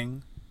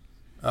calming.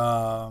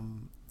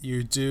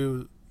 You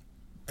do.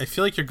 I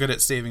feel like you're good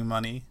at saving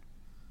money.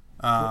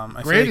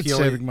 Great at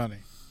saving money.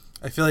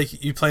 I feel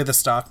like you play the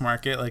stock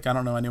market. Like, I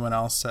don't know anyone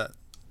else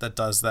that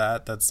does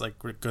that. That's like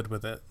good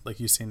with it.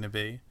 Like you seem to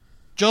be.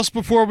 Just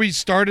before we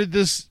started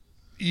this,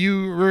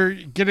 you were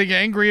getting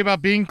angry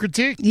about being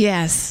critiqued.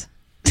 Yes.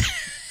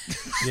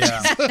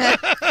 Yeah.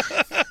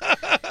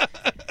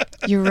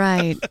 You're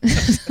right.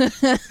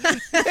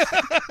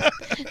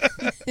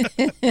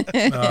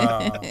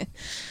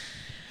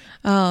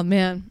 Oh,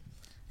 man.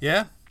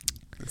 Yeah.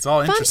 It's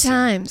all Fun interesting.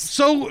 times.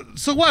 So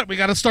what? We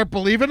got to start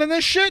believing in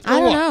this shit? I or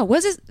don't what? know.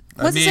 What's it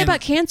say about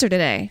Cancer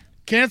today?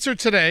 Cancer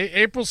today,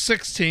 April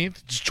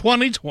 16th,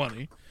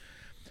 2020.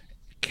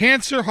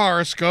 Cancer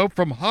horoscope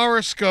from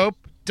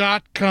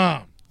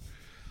horoscope.com.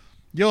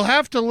 You'll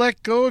have to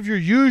let go of your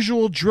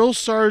usual drill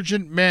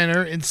sergeant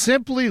manner and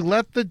simply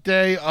let the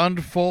day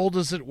unfold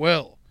as it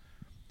will.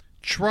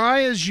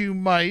 Try as you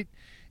might,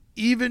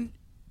 you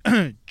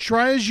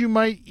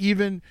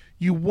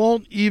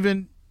won't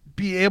even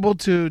be able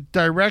to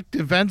direct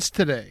events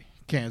today,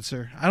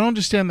 Cancer. I don't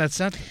understand that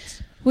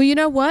sentence. Well, you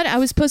know what? I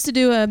was supposed to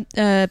do a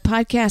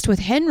podcast with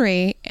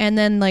Henry, and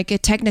then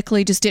it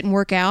technically just didn't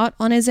work out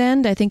on his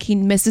end. I think he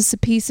misses some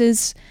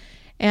pieces,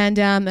 and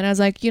I was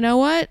like, you know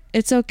what?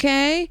 It's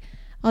okay.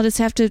 I'll just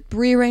have to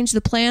rearrange the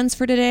plans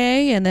for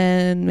today, and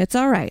then it's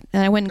all right.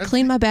 And I went and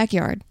cleaned my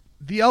backyard.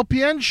 The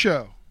LPN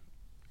show.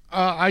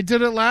 I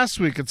did it last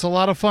week. It's a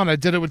lot of fun. I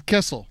did it with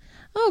Kissel.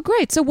 Oh,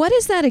 great. So what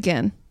is that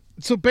again?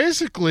 So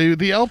basically,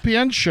 the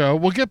LPN show,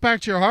 we'll get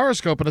back to your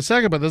horoscope in a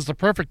second, but this is the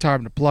perfect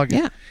time to plug it.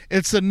 Yeah.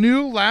 It's a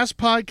new Last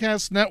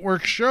Podcast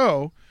Network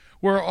show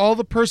where all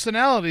the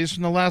personalities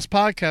from the Last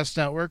Podcast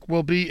Network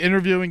will be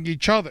interviewing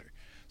each other.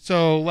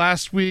 So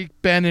last week,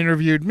 Ben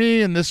interviewed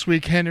me, and this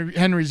week,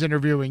 Henry's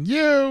interviewing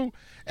you.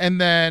 And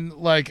then,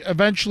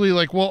 eventually,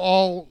 we'll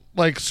all,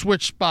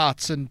 switch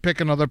spots and pick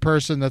another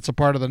person that's a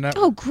part of the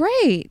network. Oh,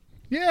 great.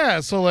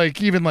 Yeah, so,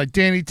 even,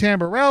 Danny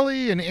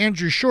Tamborelli and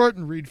Andrew Short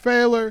and Reed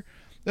Failer.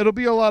 It'll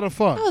be a lot of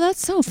fun. Oh, that's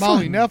so fun.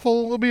 Molly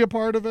Neffel will be a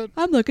part of it.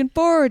 I'm looking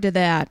forward to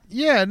that.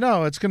 Yeah,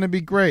 no, it's going to be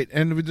great.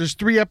 And there's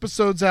 3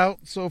 episodes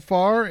out so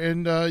far,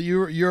 and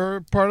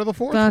you're part of the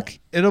 4th one.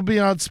 It'll be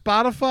on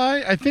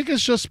Spotify. I think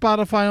it's just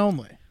Spotify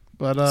only,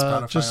 but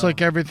just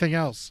like everything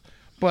else.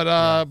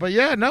 But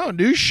yeah, no,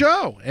 new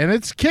show, and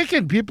it's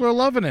kicking. People are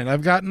loving it.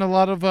 I've gotten a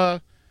lot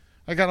of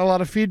I got a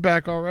lot of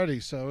feedback already,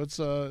 so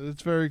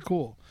it's very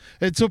cool.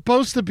 It's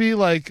supposed to be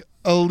like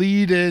a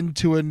lead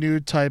into a new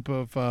type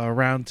of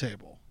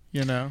roundtable,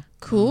 you know?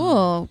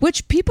 Cool.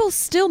 Which people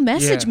still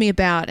message me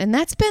about, and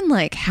that's been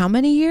like how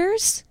many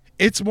years?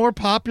 It's more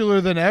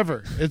popular than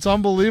ever. It's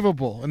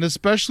unbelievable, and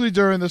especially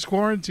during this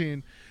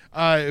quarantine,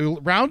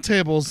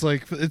 roundtables,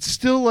 like, it's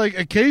still like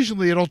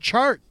occasionally it'll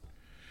chart.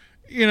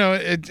 You know,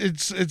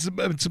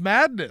 it's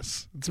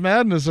madness. It's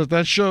madness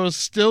that show is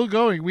still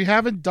going. We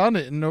haven't done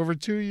it in over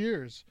 2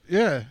 years.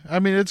 Yeah, I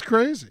mean, it's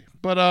crazy.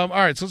 But all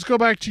right, so let's go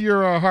back to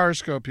your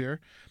horoscope here.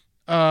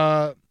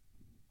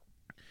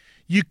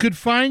 You could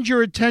find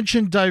your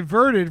attention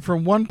diverted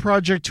from one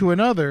project to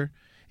another.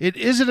 It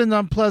isn't an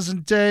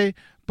unpleasant day,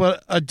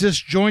 but a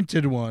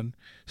disjointed one.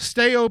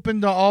 Stay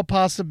open to all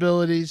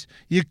possibilities.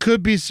 You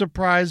could be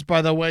surprised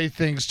by the way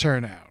things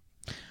turn out.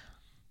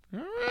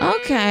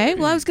 Okay,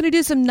 well, I was going to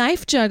do some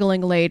knife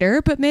juggling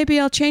later, but maybe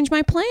I'll change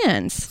my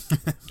plans.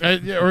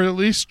 Or at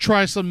least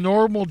try some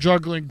normal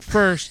juggling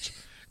first,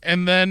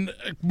 and then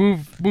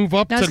move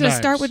up to knives. I was going to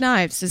start with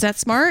knives. Is that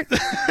smart?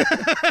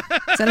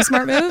 Is that a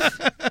smart move?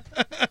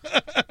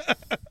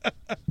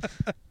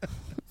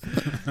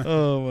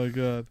 Oh, my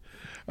God.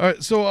 All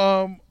right, so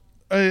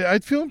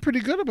I'm feeling pretty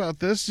good about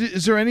this.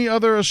 Is there any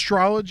other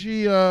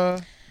astrology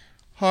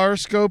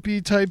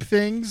horoscopy type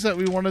things that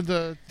we wanted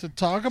to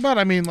talk about?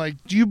 I mean, like,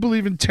 do you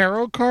believe in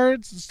tarot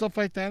cards and stuff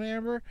like that,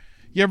 Amber?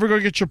 You ever go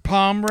get your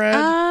palm read?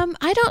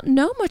 I don't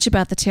know much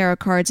about the tarot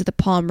cards or the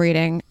palm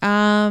reading.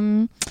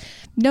 No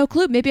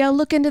clue. Maybe I'll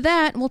look into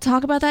that and we'll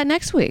talk about that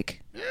next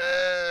week.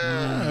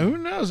 Yeah, who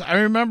knows? I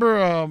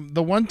remember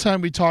the one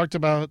time we talked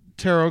about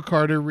tarot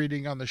card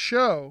reading on the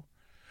show.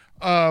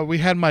 We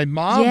had my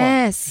mom.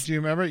 Yes. Do you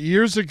remember?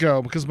 Years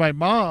ago, because my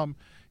mom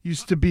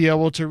used to be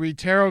able to read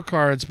tarot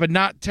cards, but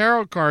not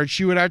tarot cards.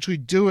 She would actually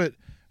do it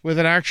with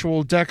an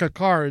actual deck of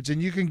cards.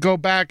 And you can go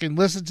back and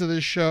listen to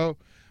this show,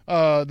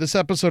 this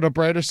episode of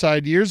Brighter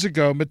Side years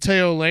ago.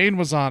 Mateo Lane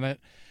was on it.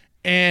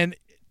 And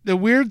the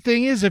weird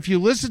thing is, if you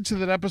listen to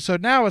that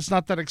episode now, it's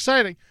not that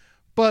exciting.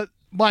 But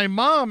my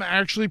mom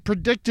actually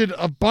predicted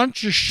a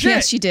bunch of shit.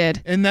 Yes, she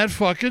did. In that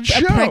fucking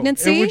show. A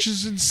pregnancy? Which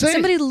is insane.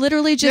 Somebody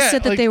literally just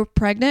said that they were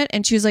pregnant,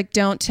 and she was like,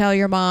 don't tell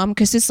your mom,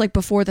 because it's like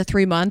before the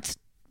 3-month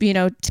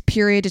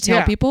period to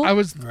tell people. I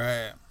was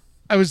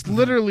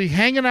literally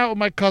hanging out with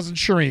my cousin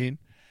Shireen,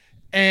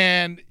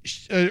 and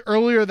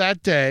earlier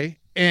that day,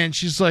 and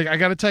she's like, I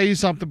got to tell you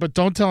something, but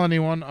don't tell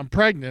anyone I'm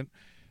pregnant.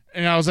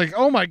 And I was like,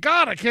 oh my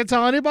God, I can't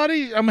tell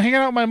anybody. I'm hanging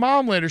out with my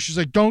mom later. She's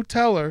like, don't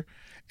tell her.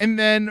 And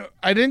then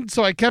I didn't,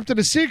 so I kept it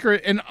a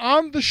secret. And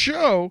on the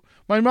show,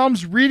 my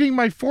mom's reading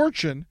my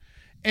fortune,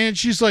 and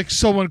she's like,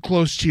 someone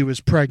close to you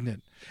is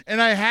pregnant.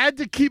 And I had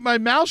to keep my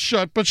mouth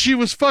shut, but she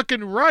was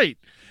fucking right.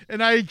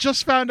 And I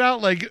just found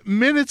out like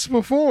minutes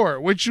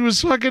before, which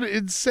was fucking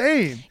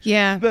insane.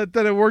 Yeah. That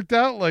it worked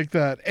out like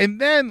that.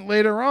 And then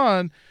later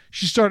on,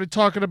 she started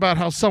talking about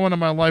how someone in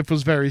my life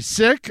was very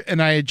sick,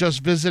 and I had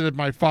just visited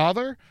my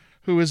father,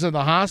 who was in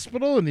the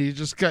hospital, and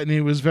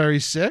he was very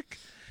sick.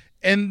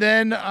 And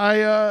then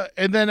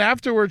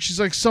afterwards, she's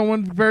like,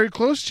 someone very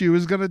close to you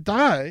is gonna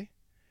die.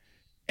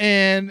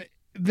 And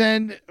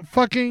then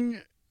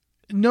fucking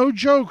no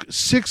joke,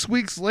 6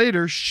 weeks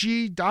later,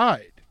 she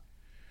died.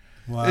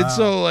 Wow. And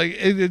so, like,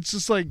 it's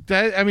just like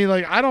that. I mean,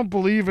 like, I don't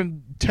believe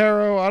in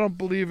tarot. I don't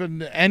believe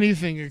in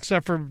anything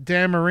except for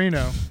Dan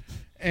Marino.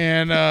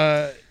 And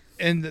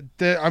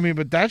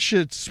but that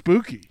shit's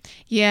spooky.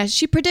 Yeah,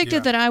 she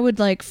predicted that I would,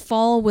 like,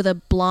 fall with a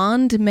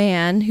blonde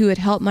man who would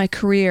help my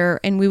career,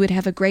 and we would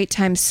have a great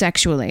time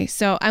sexually.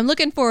 So I'm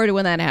looking forward to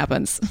when that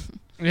happens.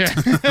 Yeah.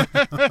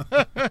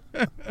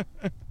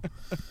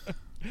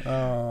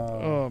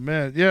 Oh,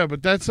 man. Yeah,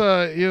 but that's,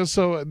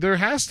 so there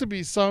has to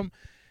be some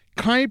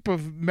kind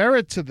of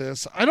merit to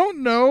this. I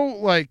don't know,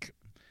 like,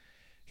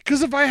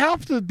 because if I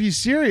have to be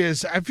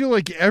serious, I feel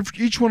like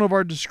each one of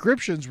our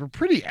descriptions were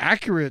pretty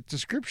accurate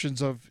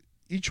descriptions of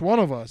each one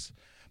of us.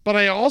 But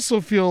I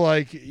also feel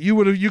like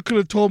you could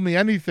have told me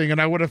anything,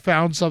 and I would have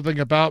found something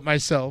about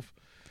myself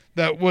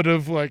that would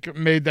have, like,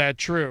 made that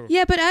true.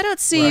 Yeah, but I don't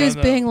see you as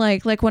being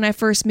like when I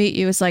first meet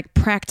you, as like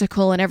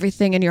practical and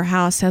everything in your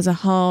house has a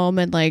home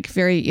and like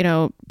very,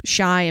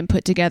 shy and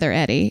put together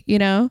Eddie,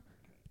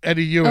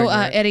 Eddie Ewing.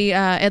 Right? Eddie,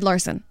 Ed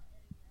Larson.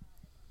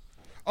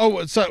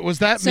 Oh, so was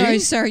that me?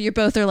 Sorry, you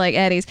both are like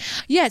Eddies.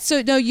 Yeah,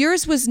 so no,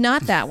 yours was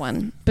not that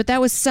one, but that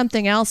was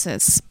something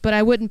else's, but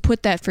I wouldn't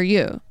put that for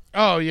you.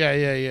 Oh,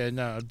 yeah,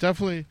 no,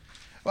 definitely.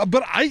 But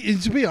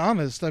to be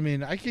honest, I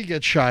mean, I could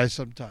get shy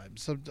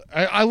sometimes.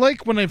 I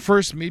like when I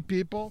first meet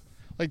people,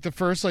 like the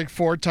first,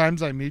 4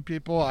 times I meet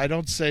people, I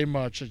don't say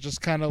much. I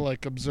just kind of,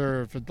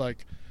 observe and,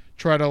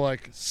 try to,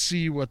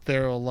 see what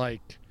they're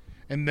like.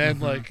 And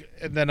then,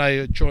 and then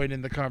I join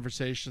in the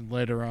conversation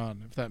later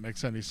on, if that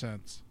makes any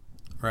sense.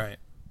 Right.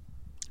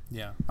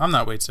 Yeah. I'm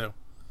that way, too.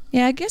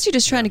 Yeah, I guess you're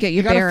just trying to get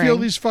your bearing. You gotta bearing. feel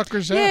these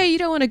fuckers out. Yeah, you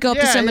don't want to go up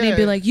to somebody and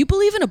be like, you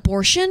believe in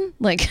abortion?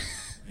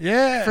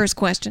 Yeah. First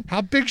question.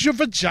 How big's your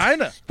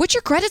vagina? What's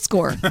your credit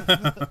score?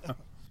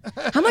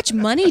 How much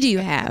money do you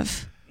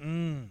have?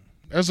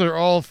 Those are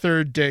all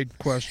third date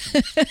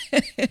questions.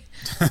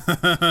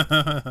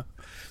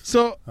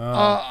 So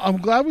I'm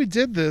glad we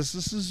did this.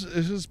 This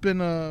has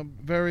been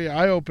very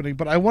eye-opening.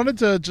 But I wanted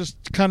to just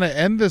kind of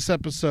end this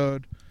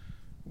episode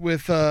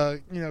with,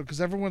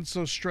 because everyone's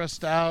so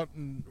stressed out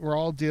and we're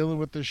all dealing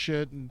with this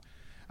shit. And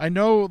I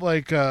know,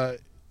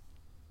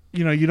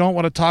 you don't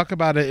want to talk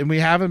about it, and we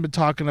haven't been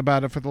talking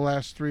about it for the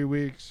last 3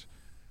 weeks.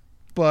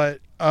 But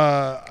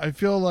I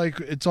feel like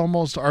it's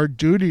almost our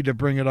duty to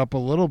bring it up a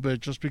little bit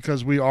just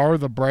because we are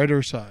the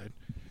brighter side.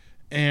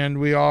 And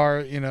we are,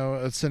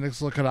 a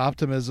cynic's look at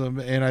optimism.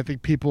 And I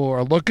think people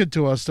are looking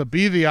to us to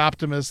be the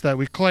optimists that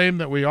we claim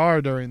that we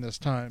are during this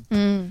time.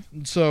 And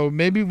so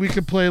maybe we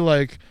could play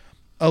like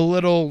a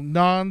little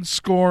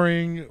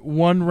non-scoring,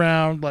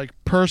 one-round, like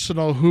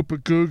personal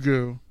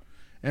hoop-a-goo-goo.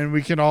 And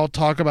we can all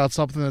talk about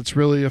something that's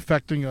really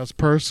affecting us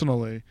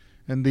personally.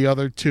 And the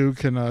other two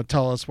can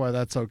tell us why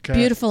that's okay.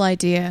 Beautiful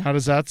idea. How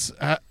does that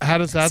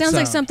Sounds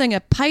like something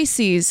a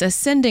Pisces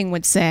ascending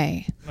would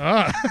say.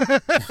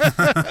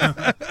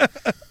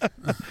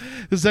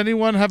 Does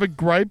anyone have a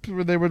gripe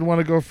where they would want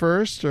to go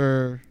first,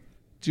 or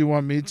do you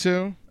want me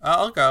to?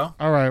 I'll go.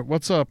 All right.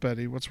 What's up,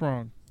 Eddie? What's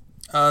wrong?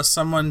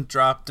 Someone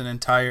dropped an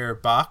entire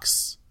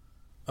box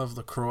of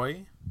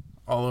LaCroix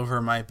all over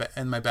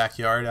in my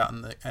backyard out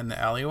in the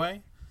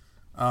alleyway.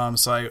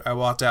 So I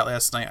walked out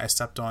last night. I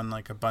stepped on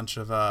like a bunch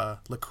of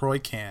LaCroix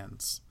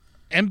cans.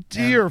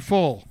 Empty or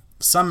full?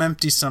 Some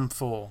empty, some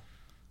full.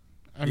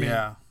 I mean,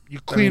 yeah. You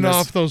clean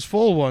off those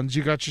full ones,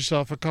 you got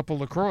yourself a couple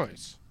LaCroix.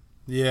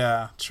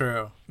 Yeah,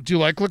 true. Do you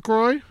like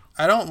LaCroix?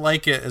 I don't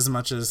like it as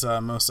much as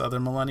most other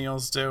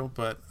millennials do,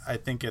 but I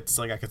think it's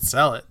like I could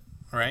sell it,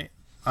 right?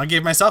 I'll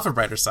give myself a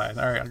brighter side.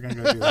 All right, I'm going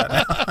to go do that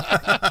now.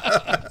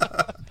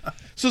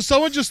 So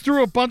someone just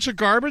threw a bunch of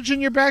garbage in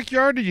your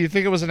backyard, or do you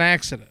think it was an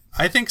accident?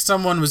 I think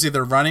someone was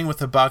either running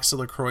with a box of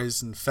LaCroix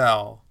and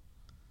fell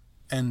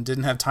and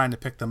didn't have time to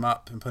pick them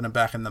up and put them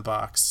back in the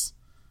box.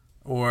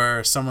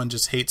 Or someone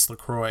just hates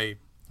LaCroix,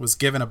 was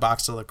given a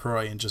box of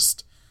LaCroix and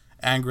just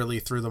angrily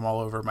threw them all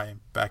over my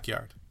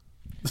backyard.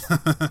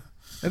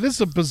 And this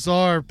is a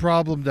bizarre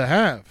problem to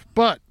have.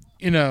 But,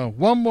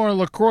 one more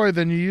LaCroix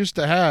than you used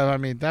to have. I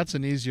mean, that's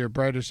an easier,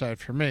 brighter side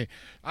for me.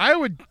 I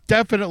would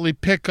definitely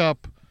pick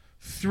up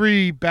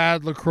 3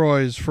 bad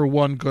LaCroix for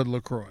 1 good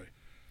LaCroix.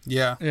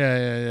 Yeah.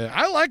 Yeah.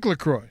 I like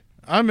LaCroix.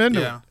 I'm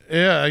into it.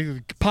 Yeah.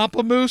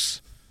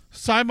 Pamplemousse,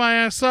 sign my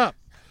ass up.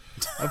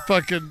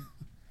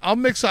 I'll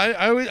mix.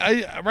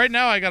 I right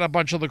now I got a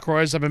bunch of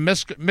LaCroix. I've been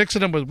mixing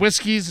them with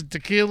whiskeys and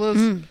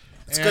tequilas.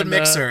 It's a good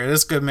mixer. It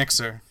is a good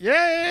mixer.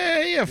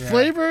 Yeah.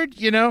 Flavored,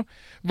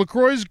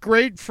 LaCroix is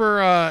great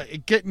for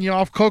getting you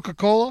off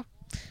Coca-Cola.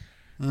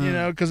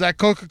 Because that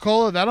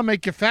Coca-Cola, that'll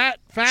make you fat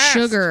fast.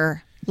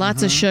 Sugar.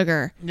 Lots of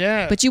sugar.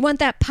 Yeah. But you want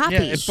that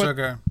poppy.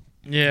 Sugar.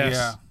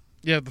 Yes.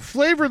 Yeah, the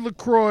flavored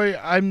LaCroix,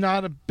 I'm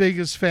not as big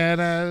as fan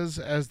as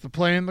the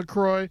plain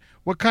LaCroix.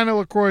 What kind of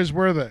LaCroix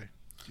were they?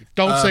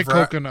 Don't say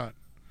coconut.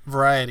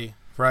 Variety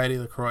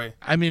LaCroix.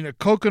 I mean, a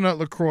coconut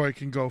LaCroix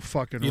can go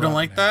fucking. You don't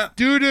like that?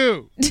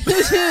 Doo-doo.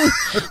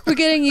 We're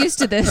getting used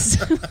to this.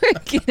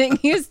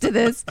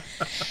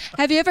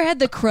 Have you ever had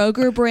the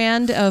Kroger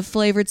brand of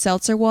flavored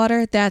seltzer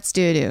water? That's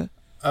doo-doo.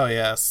 Oh,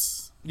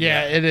 yes.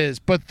 Yeah, it is.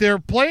 But their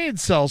plain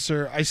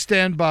seltzer, I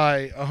stand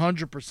by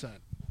 100%.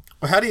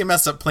 Well, how do you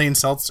mess up plain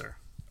seltzer?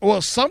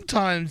 Well,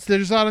 sometimes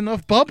there's not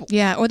enough bubbles.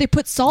 Yeah, or they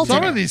put salt in it.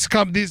 Some of these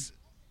companies...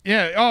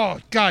 Yeah,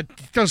 oh, God,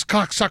 those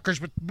cocksuckers.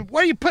 But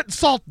why are you putting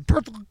salt in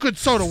perfectly good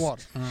soda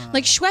water?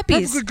 Like Schweppes.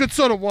 Perfectly good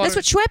soda water. That's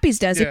what Schweppes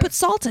does. Yeah. They put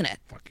salt in it.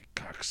 Fucking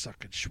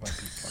cocksucking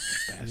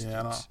Schweppes fucking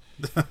bastards.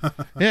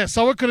 Yeah,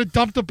 someone could have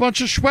dumped a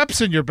bunch of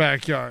Schweppes in your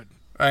backyard.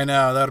 I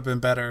know, that would have been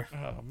better.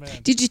 Oh,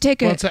 man. Did you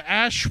take it's an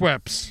Ash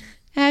Schweppes.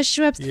 Ash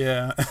Schweppes?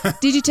 Yeah.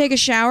 Did you take a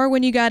shower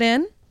when you got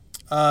in?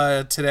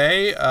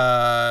 Today,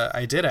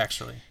 I did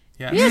actually.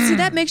 Yeah. Yeah, see,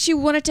 that makes you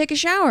want to take a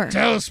shower.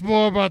 Tell us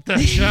more about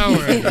that shower.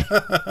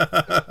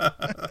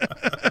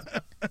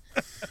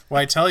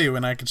 Why tell you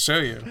when I can show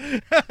you?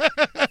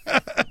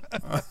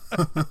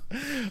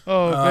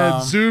 Oh,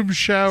 man, Zoom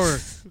shower.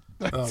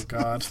 Oh,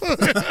 God.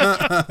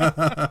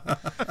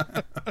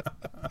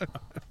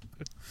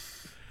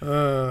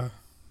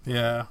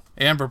 Yeah.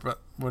 Amber,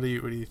 what do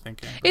you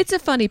think, Amber? It's a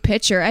funny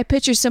picture. I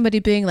picture somebody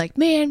being like,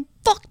 man,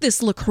 fuck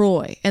this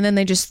LaCroix. And then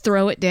they just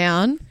throw it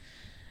down.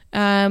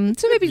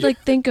 So maybe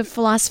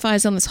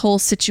philosophize on this whole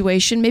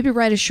situation. Maybe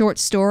write a short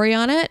story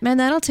on it. Man,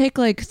 that'll take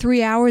like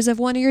 3 hours of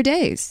one of your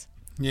days.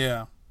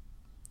 Yeah.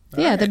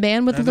 Yeah, the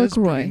man with the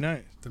LaCroix.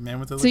 Nice. The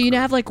man with the So LaCroix. you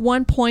have like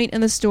one point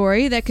in the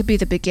story that could be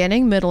the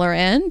beginning, middle, or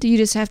end. You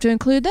just have to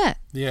include that.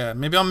 Yeah,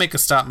 maybe I'll make a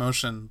stop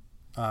motion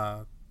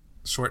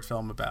short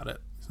film about it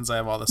since I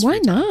have all this. Why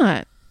free time.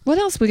 not? What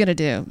else we gonna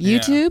do?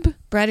 YouTube?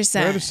 Brighter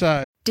side. Brighter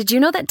side. Did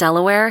you know that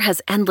Delaware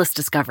has endless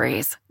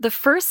discoveries? The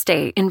first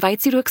state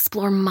invites you to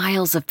explore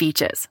miles of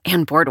beaches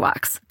and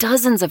boardwalks,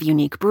 dozens of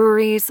unique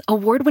breweries,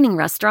 award-winning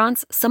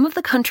restaurants, some of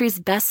the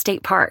country's best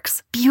state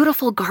parks,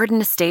 beautiful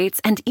garden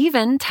estates, and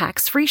even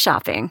tax-free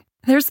shopping.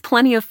 There's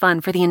plenty of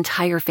fun for the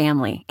entire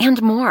family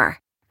and more.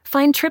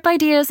 Find trip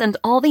ideas and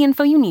all the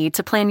info you need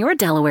to plan your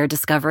Delaware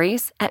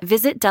discoveries at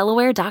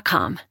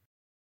visitdelaware.com.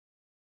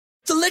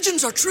 The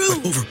legends are true.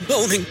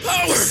 Overwhelming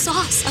power! The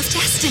sauce of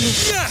destiny.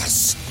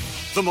 Yes!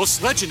 The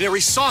most legendary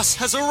sauce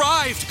has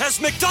arrived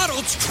as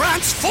McDonald's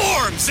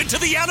transforms into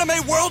the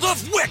anime world of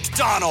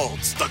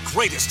WickDonald's. The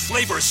greatest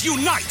flavors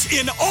unite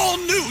in all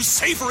new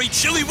savory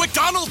chili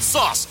McDonald's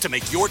sauce to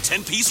make your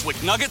 10-piece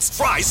Wick Nuggets,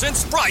 fries, and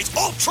Sprite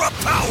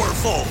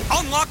ultra-powerful.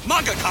 Unlock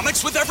manga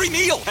comics with every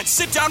meal and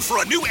sit down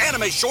for a new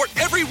anime short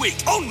every week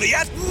only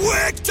at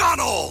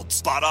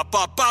WickDonald's.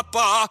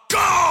 Ba-da-ba-ba-ba,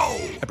 go!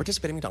 At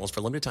participating McDonald's for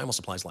a limited time while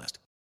supplies last.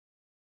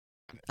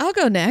 I'll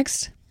go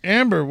next.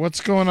 Amber,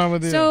 what's going on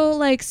with you? So,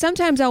 like,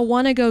 sometimes I'll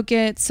want to go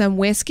get some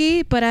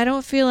whiskey, but I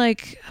don't feel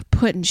like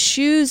putting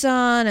shoes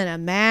on and a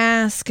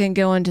mask and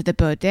going to the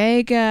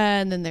bodega,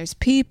 and then there's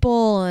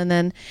people,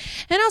 and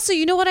also,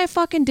 you know what I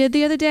fucking did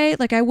the other day?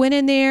 Like, I went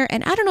in there,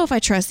 and I don't know if I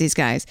trust these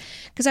guys,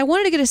 because I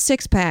wanted to get a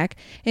 6-pack,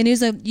 and he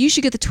was like, you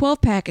should get the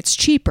 12-pack, it's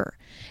cheaper.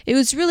 It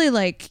was really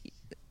like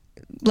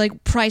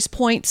price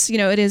points,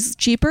 it is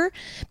cheaper.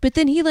 But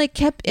then he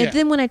kept, and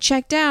then when I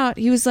checked out,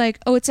 he was like,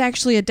 oh, it's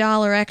actually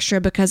 $1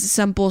 extra because of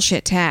some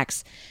bullshit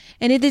tax.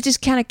 And it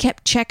just kind of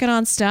kept checking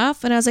on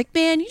stuff. And I was like,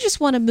 man, you just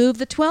want to move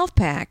the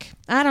 12-pack.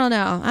 I don't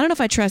know. I don't know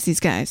if I trust these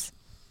guys.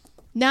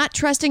 Not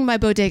trusting my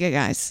bodega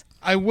guys.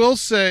 I will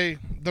say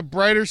the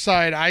brighter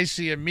side I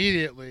see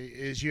immediately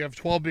is you have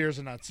 12 beers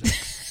and not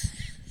 6.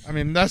 I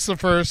mean, that's the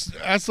first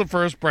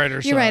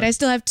brighter side. You're right. I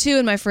still have 2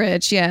 in my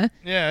fridge. Yeah.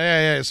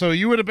 Yeah. So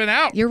you would have been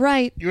out. You're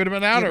right. You would have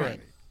been out You're already.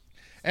 right.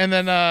 And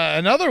then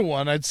another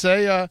one, I'd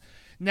say,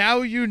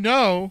 now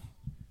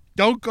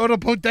don't go to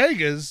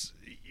bodegas.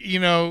 You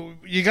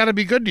got to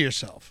be good to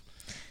yourself.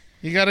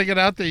 You got to get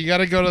out there. You got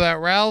to go to that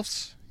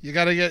Ralph's. You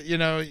got to get,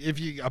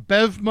 a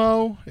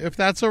Bevmo, if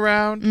that's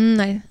around.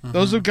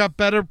 Those have got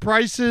better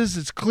prices.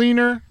 It's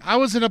cleaner. I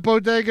was in a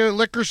bodega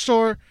liquor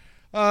store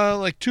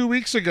 2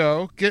 weeks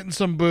ago getting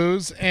some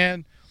booze,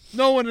 and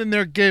no one in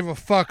there gave a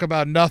fuck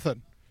about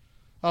nothing.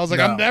 I was like,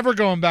 I'm never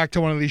going back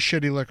to one of these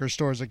shitty liquor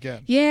stores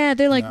again. Yeah,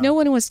 they're like, no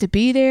one wants to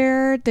be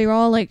there. They're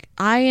all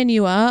eyeing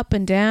you up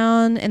and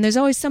down, and there's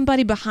always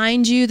somebody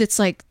behind you that's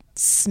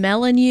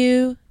smelling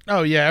you.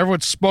 Oh yeah,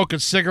 everyone's smoking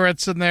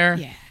cigarettes in there.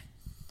 Yeah.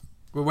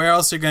 Well, where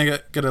else are you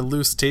gonna get a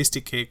loose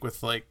tasty cake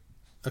with a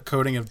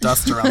coating of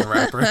dust around the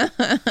wrapper?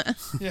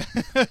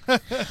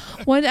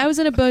 I was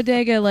in a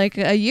bodega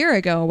a year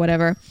ago or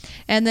whatever,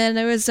 and then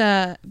there was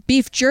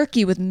beef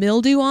jerky with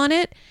mildew on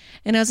it,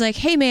 and I was like,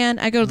 hey man,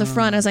 I go to the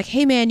front, I was like,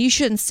 hey man, you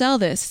shouldn't sell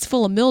this, it's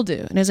full of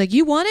mildew. And I was like,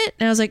 you want it?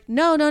 And I was like,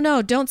 no,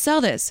 don't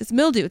sell this, it's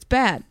mildew, it's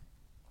bad.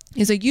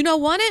 He's like, you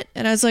don't want it?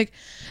 And I was like,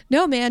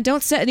 no man,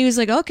 don't sell it. And he was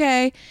like,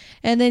 okay.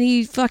 And then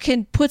he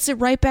fucking puts it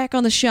right back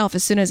on the shelf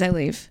as soon as I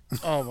leave.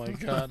 Oh my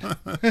God.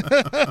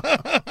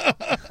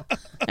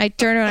 I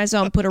turned around, I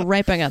saw him put it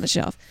right back on the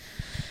shelf.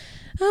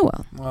 Oh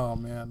well. Oh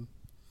man.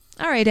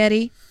 All right,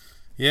 Eddie.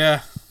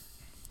 Yeah.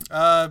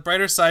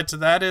 Brighter side to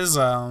that is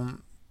going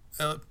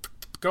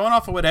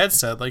off of what Ed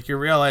said, you're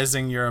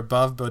realizing you're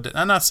above bodega.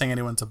 I'm not saying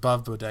anyone's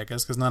above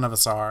bodegas because none of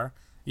us are.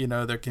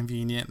 They're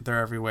convenient. They're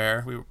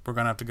everywhere. We're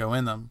going to have to go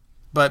in them.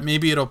 But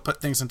maybe it'll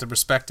put things into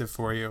perspective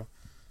for you.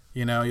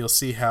 You'll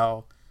see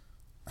how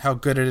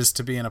good it is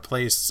to be in a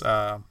place,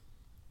 where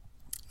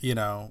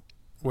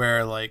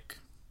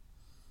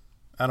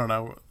I don't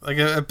know,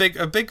 a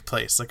big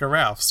place, like a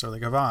Ralph's or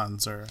a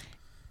Vons or,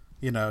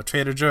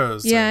 Trader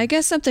Joe's. Yeah, I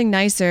guess something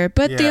nicer.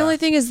 But the only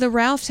thing is the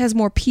Ralph's has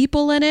more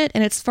people in it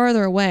and it's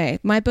farther away.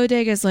 My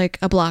bodega is a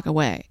block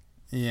away.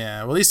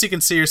 Yeah, well, at least you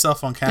can see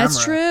yourself on camera.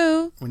 That's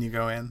true. When you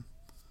go in,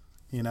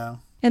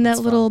 And that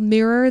little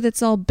mirror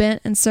that's all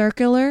bent and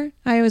circular,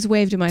 I always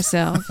wave to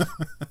myself.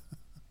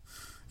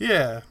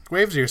 Yeah,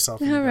 wave to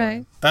yourself. All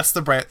right. That's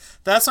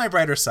my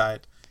brighter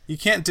side. You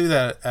can't do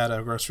that at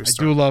a grocery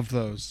store. I do love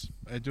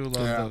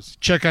those.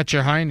 Check out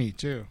your hiney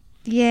too.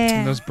 Yeah.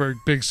 And those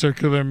big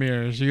circular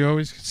mirrors. You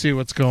always see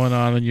what's going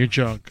on in your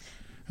junk.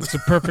 It's a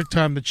perfect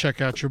time to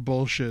check out your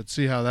bullshit.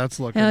 See how that's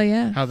looking. Hell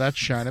yeah. How that's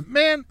shining.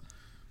 Man,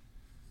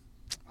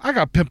 I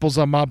got pimples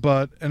on my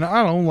butt, and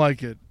I don't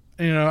like it.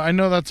 I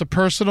know that's a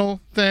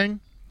personal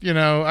thing.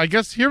 I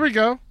guess here we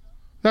go.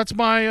 That's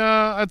my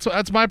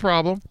that's my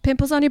problem.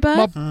 Pimples on your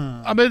butt?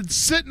 I've been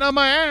sitting on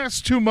my ass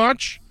too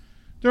much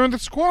during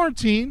this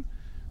quarantine.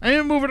 I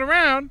ain't moving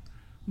around.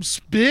 I'm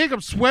big.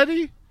 I'm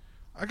sweaty.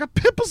 I got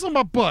pimples on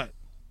my butt.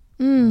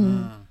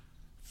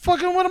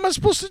 Fucking, what am I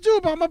supposed to do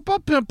about my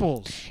butt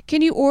pimples?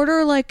 Can you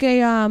order a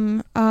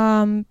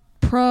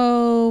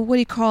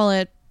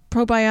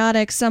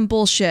probiotic, some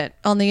bullshit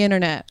on the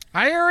internet?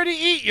 I already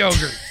eat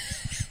yogurt.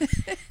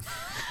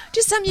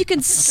 Just something you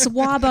can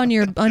swab on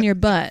your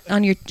butt,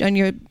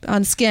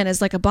 on skin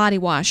as a body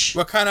wash.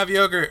 What kind of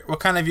yogurt? What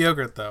kind of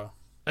yogurt though?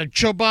 A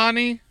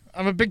Chobani.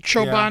 I'm a big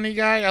Chobani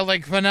guy. I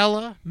like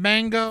vanilla,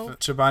 mango.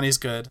 Chobani's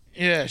good.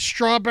 Yeah,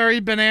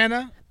 strawberry,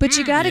 banana. But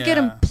you got to get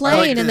them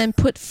plain and then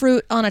put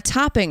fruit on a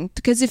topping,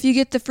 because if you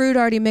get the fruit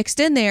already mixed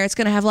in there, it's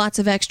going to have lots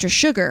of extra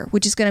sugar,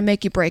 which is going to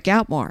make you break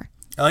out more.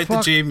 I like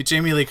the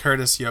Jamie Lee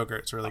Curtis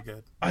yogurt. It's really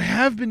good. I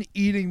have been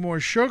eating more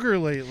sugar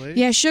lately.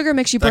 Yeah, sugar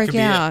makes you That break could be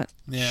it. out.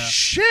 Yeah.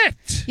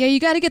 Shit. Yeah, you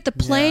got to get the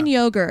plain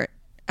yogurt.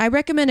 I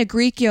recommend a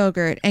Greek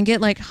yogurt and get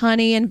like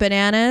honey and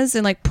bananas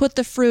and like put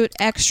the fruit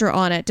extra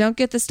on it. Don't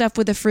get the stuff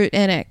with the fruit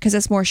in it because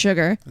it's more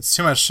sugar. It's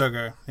too much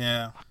sugar.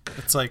 Yeah.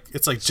 It's like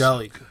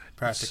jelly,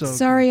 practically. So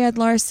Sorry, Ed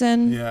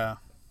Larson. Yeah.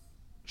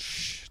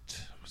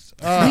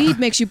 Weed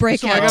makes you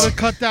break So out. I got to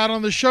cut down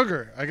on the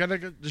sugar.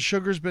 The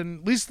sugar's been,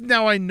 at least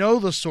now I know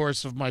the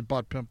source of my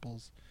butt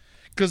pimples.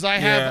 Because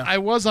I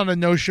was on a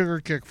no sugar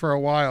kick for a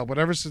while, but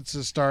ever since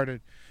it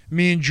started,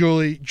 me and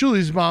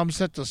Julie's mom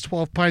sent us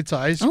 12 pints of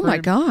ice cream. Oh my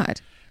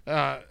God.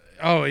 Yeah.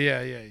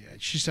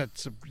 She sent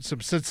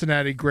some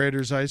Cincinnati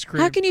Graders ice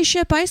cream. How can you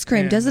ship ice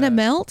cream? And, Doesn't it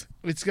melt?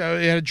 It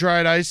had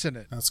dried ice in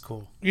it. That's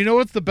cool. You know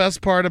what's the best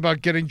part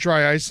about getting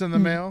dry ice in the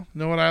mail?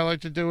 Know what I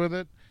like to do with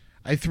it?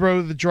 I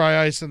throw the dry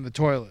ice in the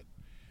toilet.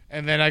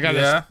 And then I got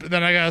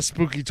a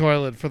spooky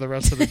toilet for the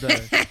rest of the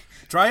day.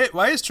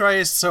 Why is dry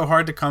ice so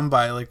hard to come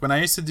by? Like when I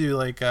used to do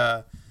in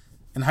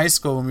high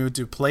school when we would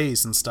do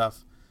plays and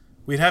stuff,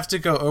 we'd have to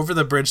go over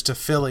the bridge to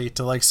Philly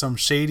to like some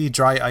shady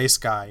dry ice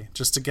guy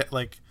just to get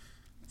like,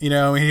 he'd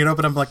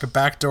open up like a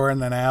back door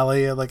in an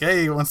alley and like,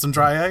 hey, you want some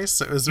dry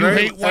ice? It was You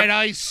hate wet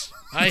ice?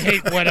 I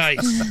hate wet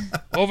ice.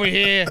 Over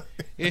here,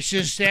 it's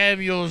just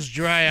Samuel's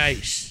dry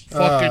ice.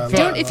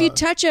 Fucking If you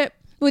touch it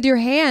with your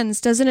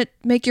hands, doesn't it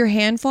make your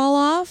hand fall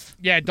off?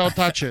 Yeah, don't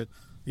touch it.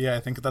 Yeah,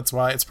 I think that's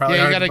why it's probably.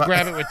 Yeah, you hard gotta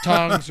grab it with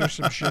tongs or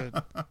some shit.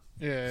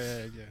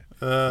 Yeah.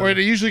 Or it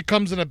usually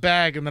comes in a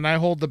bag, and then I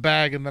hold the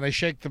bag, and then I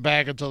shake the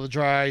bag until the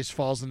dry ice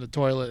falls in the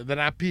toilet, and then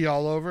I pee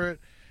all over it,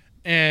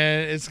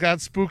 and it's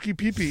got spooky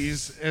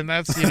pee-pees, and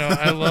that's,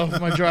 I love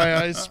my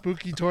dry ice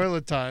spooky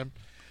toilet time.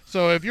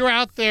 So if you're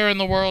out there in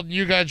the world and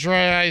you got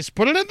dry ice,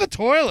 put it in the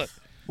toilet.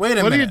 Wait a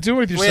minute. What are you doing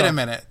with yourself? Wait a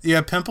minute. You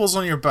have pimples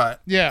on your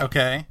butt. Yeah.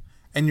 Okay.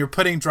 And you're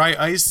putting dry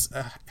ice,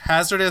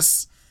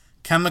 hazardous,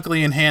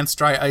 chemically enhanced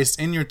dry ice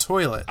in your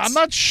toilet. I'm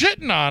not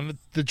shitting on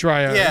the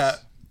dry ice. Yeah.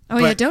 Oh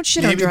yeah, don't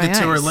shit on dry ice. Maybe the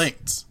two are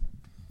linked.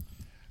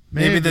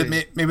 Maybe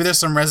there's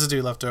some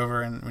residue left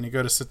over, and when you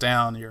go to sit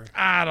down, you're.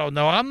 I don't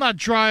know. I'm not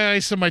dry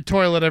ice in my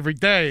toilet every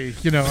day.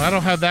 I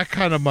don't have that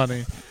kind of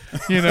money.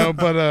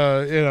 But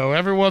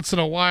every once in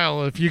a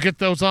while, if you get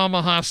those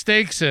Omaha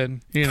steaks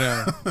in, you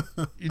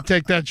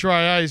take that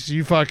dry ice,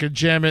 you fucking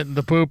jam it in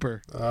the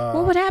pooper.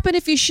 What would happen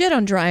if you shit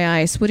on dry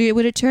ice? Would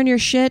it turn your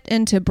shit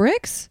into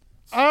bricks?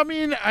 I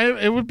mean,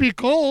 it would be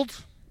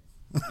cold.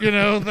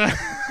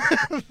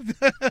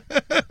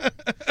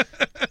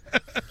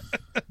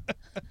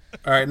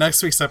 All right,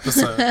 next week's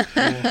episode.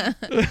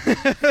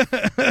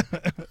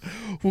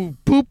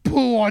 Poo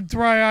poo on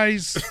dry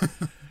ice.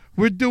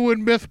 We're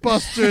doing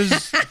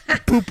Mythbusters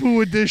poo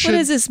poo edition.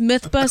 What is this,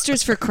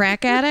 Mythbusters for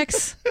crack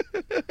addicts?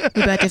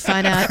 We're about to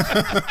find out.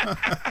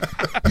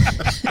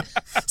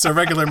 So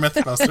regular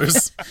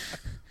Mythbusters.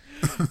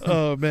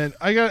 Oh man,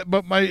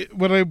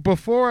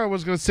 before I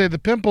was gonna say the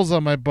pimples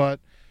on my butt,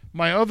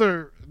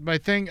 my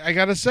thing, I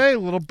gotta say, a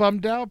little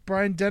bummed out.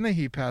 Brian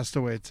Dennehy passed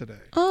away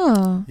today.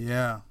 Oh.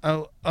 Yeah.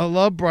 I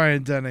love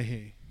Brian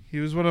Dennehy. He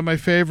was one of my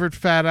favorite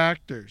fat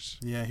actors.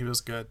 Yeah, he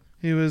was good.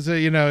 He was he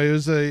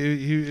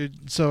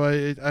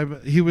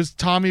was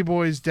Tommy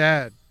Boy's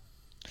dad.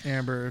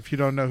 Amber, if you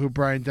don't know who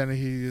Brian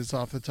Dennehy is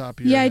off the top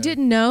of your head. I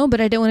didn't know, but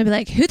I didn't want to be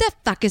like, who the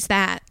fuck is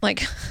that?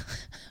 Like,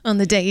 on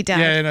the day he died.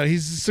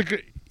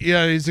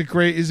 Yeah, he's a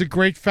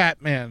great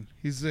fat man.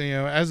 He's he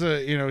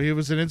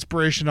was an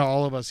inspiration to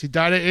all of us. He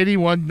died at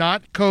 81,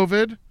 not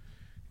COVID,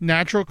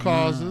 natural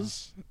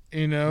causes.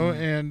 And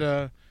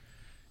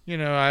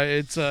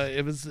it's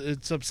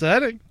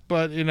upsetting,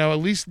 but at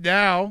least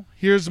now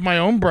here's my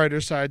own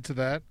brighter side to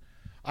that.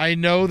 I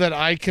know that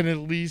I can at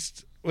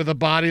least, with a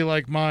body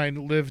like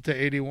mine, live to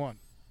 81,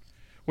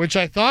 which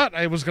I thought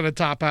I was going to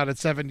top out at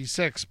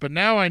 76, but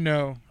now I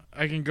know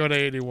I can go to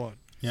 81.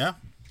 Yeah.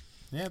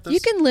 Yeah, you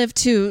can live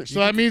to.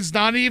 So that means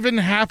not even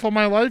half of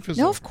my life is.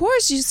 No, over. of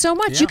course, so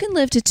much. Yeah. You can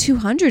live to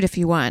 200 if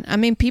you want. I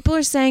mean, people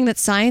are saying that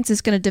science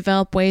is going to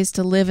develop ways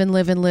to live and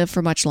live and live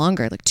for much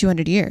longer, like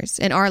 200 years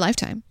in our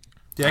lifetime.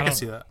 Yeah, I can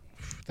see that.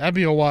 That'd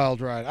be a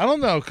wild ride. I don't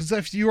know, because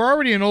if you're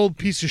already an old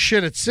piece of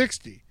shit at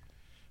 60,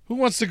 who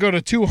wants to go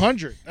to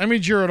 200? That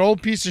means you're an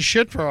old piece of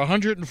shit for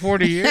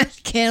 140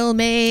 years. Kill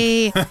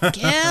me,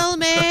 kill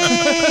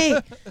me.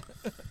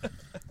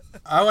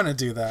 I want to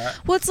do that.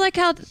 Well, it's like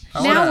how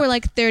now we're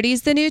like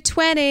 30's the new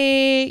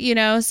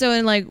 20, so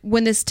in like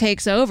when this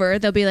takes over,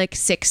 they'll be like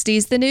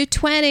 60's the new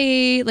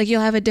 20. Like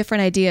you'll have a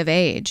different idea of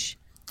age.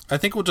 I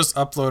think we'll just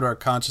upload our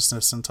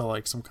consciousness into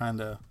like some kind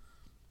of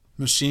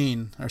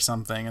machine or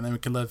something, and then we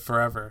can live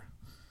forever.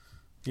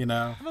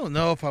 I don't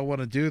know if I want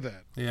to do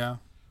that. Yeah.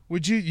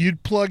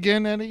 You'd plug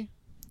in, Eddie?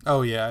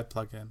 Oh yeah, I'd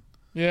plug in.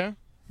 Yeah?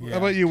 Yeah. How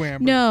about you,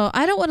 Amber? No,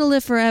 I don't want to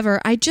live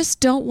forever. I just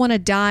don't want to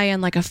die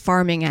in like a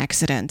farming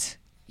accident.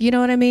 You know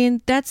what I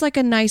mean? That's like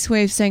a nice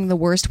way of saying the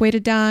worst way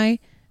to die.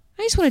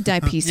 I just want to die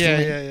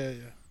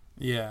peacefully.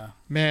 Yeah.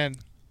 Man,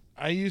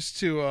 I used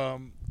to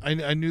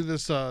I knew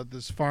this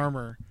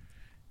farmer,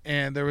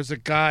 and there was a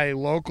guy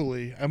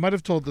locally. I might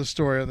have told this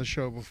story on the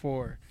show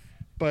before,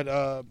 but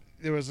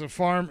there was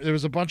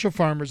a bunch of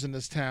farmers in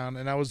this town,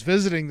 and I was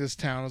visiting this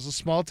town. It was a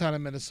small town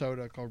in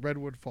Minnesota called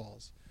Redwood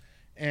Falls.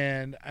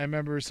 And I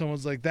remember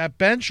someone's like, that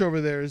bench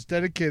over there is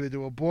dedicated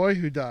to a boy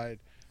who died.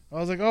 I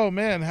was like, oh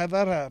man, how'd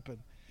that happen?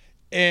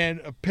 And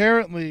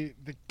apparently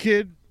the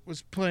kid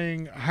was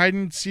playing hide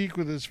and seek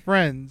with his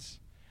friends,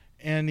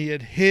 and he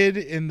had hid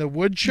in the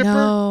wood chipper.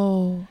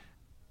 No.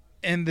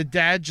 And the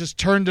dad just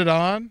turned it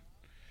on,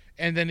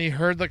 and then he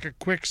heard like a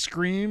quick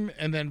scream,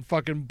 and then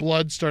fucking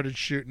blood started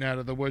shooting out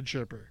of the wood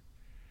chipper.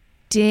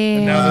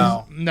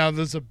 Damn. And now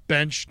there's a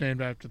bench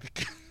named after the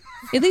kid.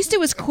 At least it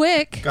was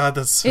quick. God,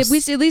 that's At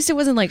least it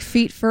wasn't like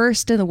feet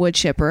first in the wood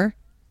chipper.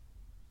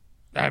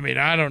 I mean,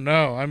 I don't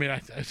know. I mean,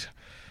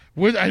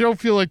 I don't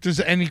feel like there's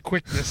any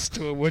quickness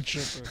to a wood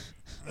chipper.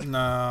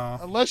 No.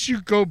 Unless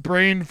you go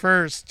brain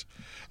first.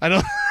 I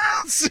don't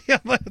see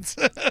how that's...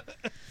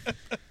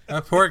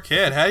 That poor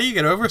kid. How do you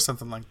get over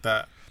something like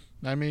that?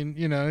 I mean,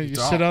 you don't.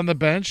 sit on the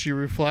bench, you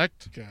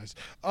reflect, guys.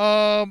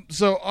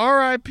 So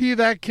R.I.P.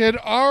 that kid.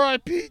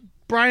 R.I.P.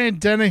 Brian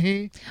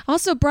Dennehy.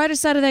 Also, brighter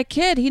side of that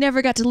kid, he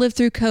never got to live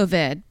through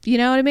COVID. You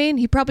know what I mean?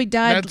 He probably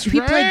died. That's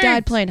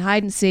died playing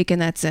hide and seek, and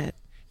that's it.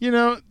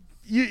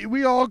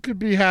 We all could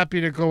be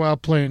happy to go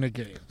out playing a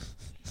game.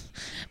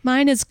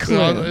 Mine is Clue.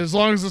 As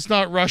long as it's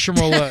not Russian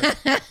roulette.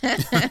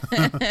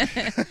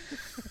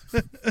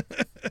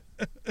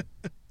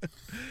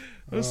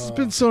 This has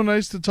been so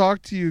nice to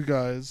talk to you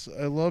guys.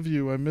 I love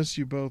you. I miss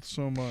you both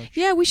so much.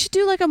 Yeah, we should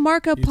do like a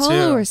Marco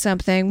Polo too. or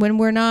something when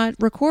we're not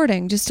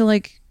recording, just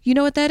to you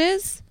know what that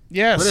is?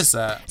 Yes. What is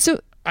that? So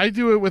I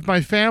do it with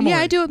my family. yeah,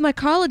 I do it with my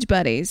college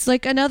buddies.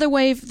 Like another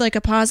way, like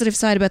a positive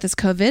side about this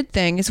COVID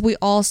thing is we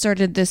all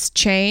started this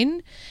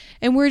chain,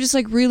 and we're just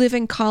like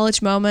reliving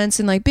college moments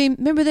and like,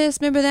 remember this,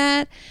 remember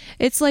that.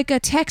 It's like a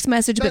text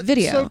message but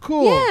video. So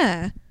cool.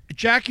 Yeah.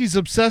 Jackie's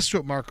obsessed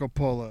with Marco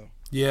Polo.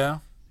 Yeah.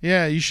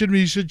 Yeah, you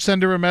should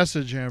send her a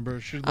message, Amber.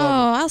 She'd love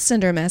it. I'll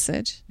send her a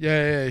message.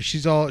 Yeah,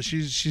 she's all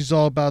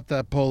about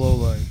that polo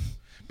life.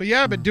 But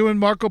yeah, I've been doing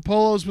Marco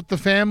Polos with the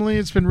family.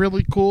 It's been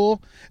really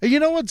cool. And you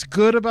know what's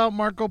good about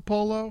Marco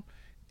Polo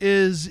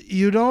is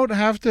you don't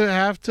have to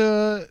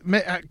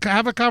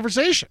have a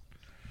conversation.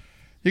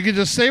 You can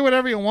just say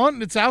whatever you want,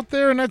 and it's out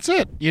there, and that's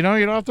it. You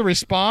don't have to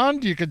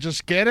respond. You could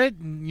just get it,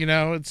 and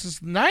it's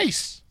just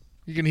nice.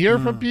 You can hear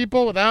from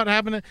people without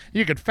having to.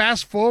 You can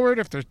fast forward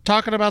if they're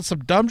talking about some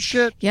dumb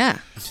shit. Yeah.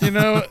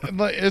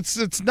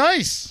 It's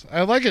nice.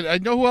 I like it. I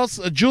know who else.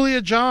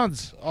 Julia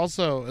Johns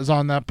also is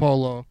on that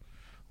polo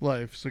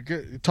life. So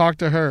talk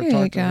to her.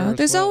 There you go.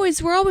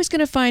 We're always going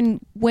to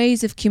find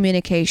ways of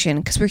communication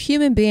because we're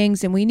human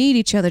beings and we need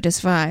each other to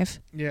survive.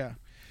 Yeah.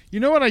 You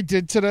know what I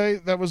did today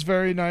that was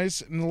very nice,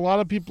 and a lot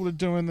of people are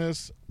doing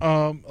this.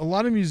 A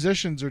lot of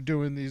musicians are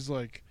doing these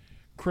like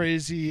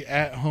crazy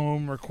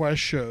at-home request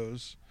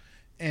shows.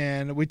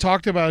 And we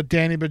talked about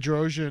Danny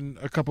Bedrosian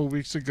a couple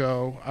weeks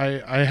ago.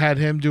 I had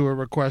him do a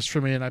request for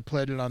me, and I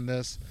played it on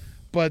this.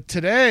 But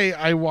today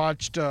I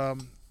watched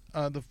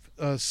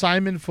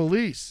Simon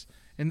Felice,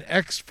 an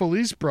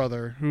ex-Felice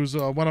brother, who's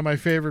one of my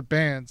favorite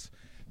bands.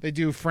 They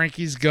do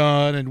Frankie's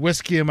Gun and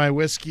Whiskey in My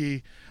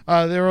Whiskey.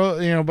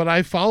 But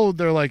I followed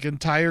their like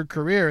entire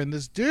career. And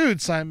this dude,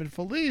 Simon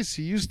Felice,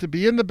 he used to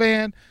be in the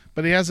band,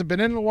 but he hasn't been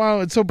in a while.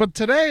 And but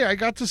today I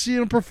got to see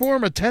him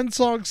perform a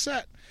 10-song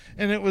set.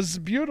 And it was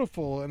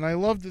beautiful, and I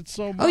loved it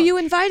so much. Oh, you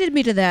invited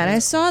me to that. I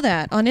saw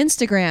that on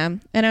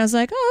Instagram, and I was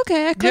like, oh,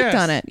 okay. I clicked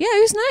on it. Yeah,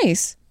 it was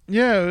nice.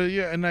 Yeah,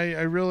 and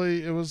I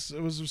really, it was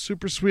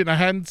super sweet. And I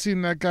hadn't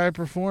seen that guy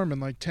perform in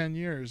like 10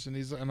 years, and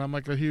I'm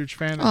like a huge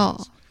fan of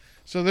his.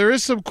 So there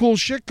is some cool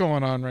shit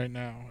going on right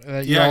now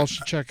that you all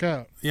should check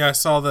out. Yeah, I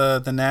saw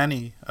the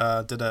nanny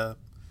did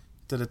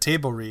a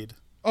table read.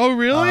 Oh,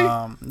 really?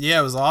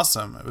 Yeah, it was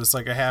awesome. It was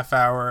like a half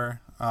hour.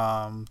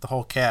 The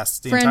whole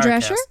cast, the Fran entire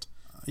Drescher? cast.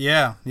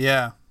 Yeah.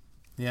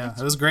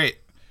 It was great.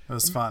 It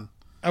was fun.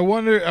 I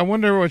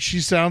wonder what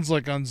she sounds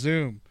like on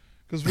Zoom,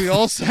 because we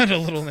all sound a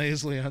little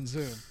nasally on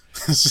Zoom.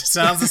 She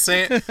sounds the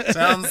same.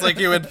 Sounds like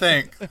you would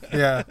think.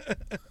 Yeah.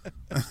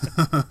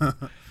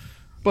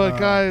 But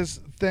guys,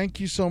 thank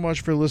you so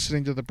much for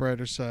listening to The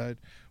Brighter Side.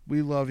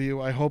 We love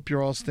you. I hope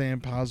you're all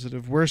staying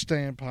positive. We're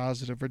staying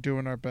positive. We're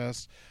doing our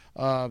best.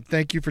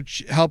 Thank you for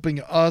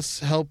helping us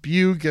help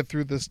you get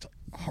through this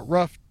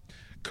rough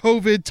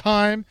COVID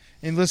time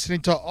and listening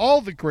to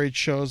all the great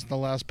shows in the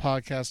Last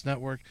Podcast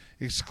Network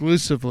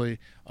exclusively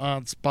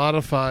on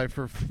Spotify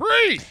for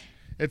free.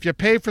 If you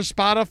pay for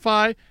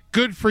Spotify,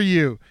 good for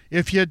you.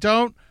 If you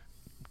don't,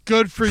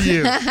 good for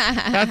you.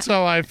 That's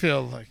how I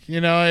feel like.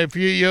 If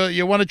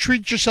you want to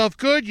treat yourself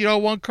good, you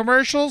don't want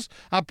commercials,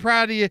 I'm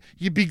proud of you.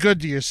 You be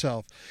good to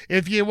yourself.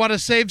 If you want to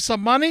save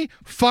some money,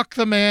 fuck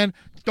the man.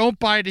 Don't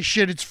buy the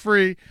shit. It's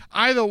free.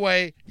 Either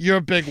way, you're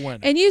a big winner.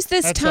 And use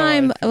this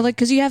time,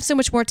 because you have so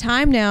much more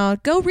time now,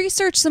 go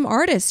research some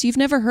artists you've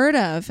never heard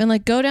of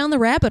and go down the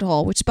rabbit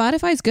hole, which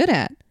Spotify's good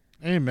at.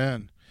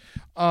 Amen.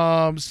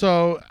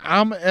 So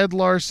I'm Ed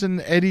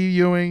Larson, Eddie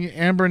Ewing,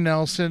 Amber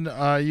Nelson.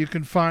 You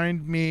can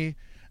find me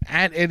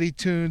at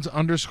EddieTunes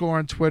 _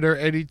 on Twitter,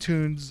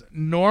 EddieTunes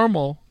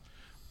Normal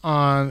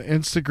on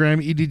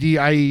Instagram,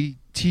 EddieTunes.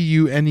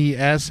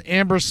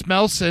 Amber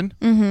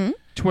Smelson,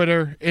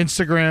 Twitter,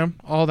 Instagram,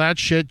 all that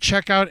shit.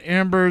 Check out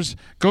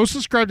go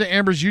subscribe to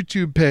Amber's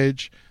YouTube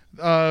page,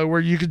 where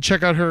you can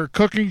check out her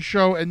cooking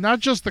show, and not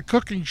just the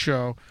cooking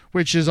show,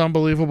 which is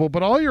unbelievable,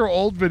 but all your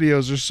old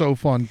videos are so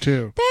fun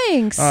too.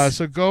 Thanks.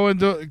 So go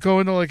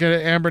into like an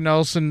Amber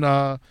Nelson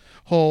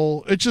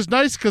hole. It's just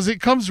nice because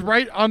it comes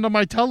right onto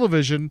my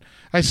television.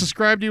 I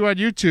subscribe to you on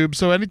YouTube,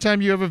 so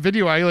anytime you have a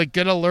video, I like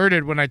get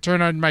alerted when I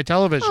turn on my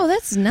television. Oh,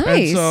 that's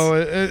nice. And so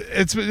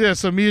it's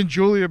so me and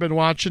Julie have been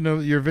watching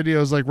your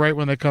videos like right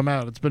when they come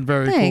out. It's been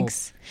very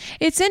Thanks. Cool.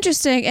 It's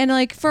interesting, and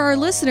like for our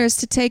listeners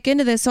to take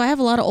into this. So I have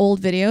a lot of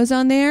old videos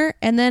on there,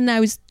 and then I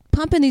was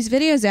pumping these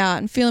videos out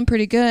and feeling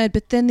pretty good,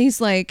 but then these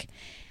like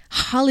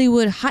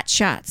Hollywood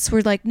hotshots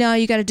were like, no,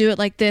 you got to do it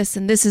like this,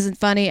 and this isn't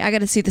funny. I got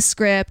to see the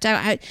script.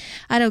 I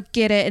don't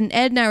get it. And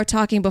Ed and I were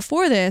talking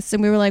before this,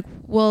 and we were like,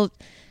 well,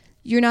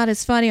 you're not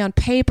as funny on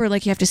paper.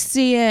 Like, you have to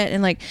see it.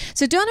 And like,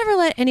 so don't ever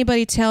let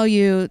anybody tell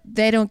you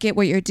they don't get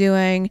what you're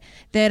doing.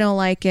 They don't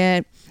like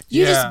it.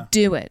 You just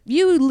do it.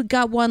 You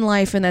got one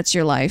life, and that's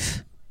your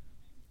life.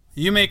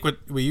 You make what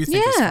you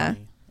think is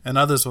funny, and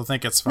others will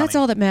think it's funny. That's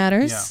all that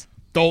matters. Yeah.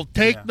 Don't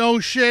take no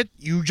shit.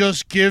 You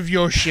just give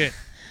your shit.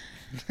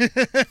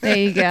 There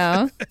you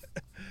go.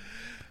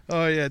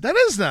 Oh, yeah. That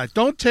is not.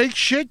 Don't take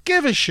shit,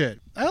 give a shit.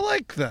 I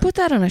like that. Put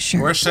that on a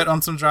shirt. Or shit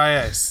on some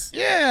dry ice.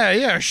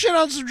 Yeah. Shit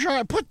on some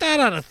dry. Put that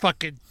on a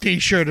fucking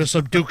t-shirt or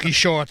some dookie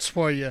shorts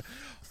for you.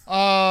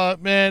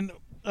 Man,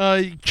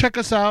 check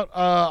us out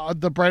on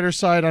The Brighter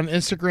Side on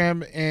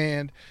Instagram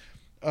and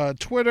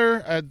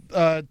Twitter at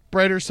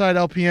Brighter Side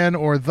LPN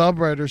or The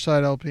Brighter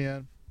Side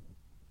LPN.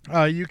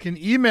 You can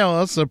email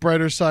us at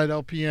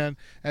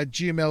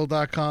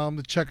brightersidelpn@gmail.com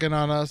to check in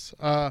on us.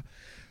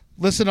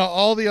 Listen to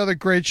all the other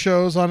great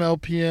shows on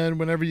LPN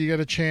whenever you get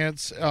a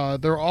chance.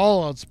 They're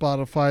all on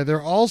Spotify.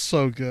 They're all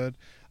so good.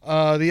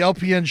 The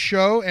LPN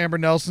show, Amber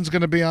Nelson's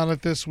going to be on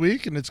it this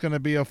week, and it's going to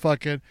be a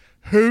fucking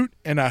hoot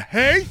and a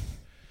hey.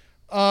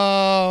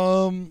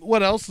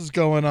 What else is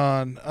going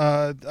on?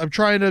 I'm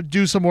trying to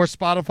do some more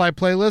Spotify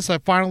playlists. I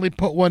finally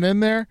put one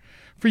in there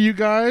for you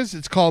guys.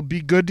 It's called Be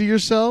Good to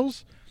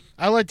Yourselves.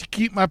 I like to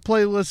keep my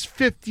playlist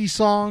 50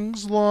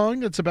 songs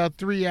long. It's about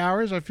 3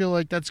 hours. I feel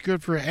like that's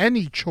good for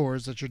any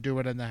chores that you're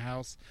doing in the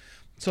house.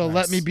 So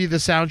Let me be the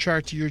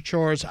soundtrack to your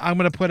chores. I'm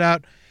going to put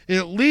out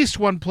at least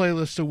one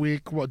playlist a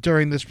week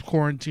during this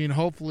quarantine,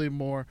 hopefully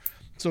more.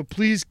 So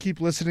please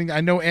keep listening. I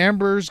know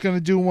Amber's going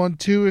to do one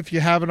too if you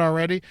haven't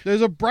already.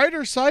 There's a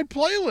Brighter Side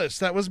playlist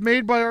that was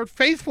made by our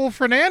faithful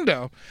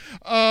Fernando.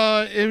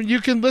 And you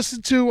can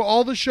listen to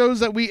all the shows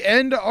that we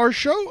end our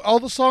show,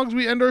 all the songs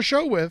we end our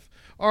show with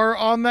are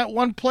on that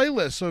one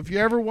playlist. So if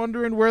you're ever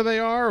wondering where they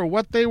are or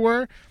what they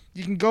were,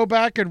 you can go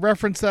back and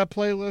reference that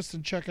playlist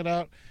and check it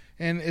out.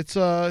 And it's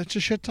a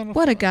shit ton of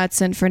fun. What a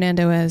godsend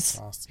Fernando is.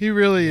 Awesome. He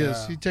really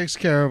is. He takes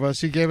care of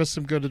us. He gave us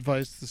some good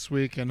advice this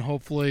week, and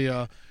hopefully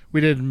we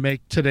didn't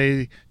make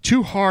today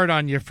too hard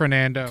on you,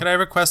 Fernando. Could I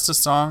request a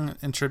song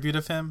in tribute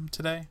of him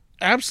today?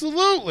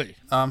 Absolutely.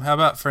 How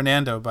about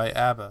Fernando by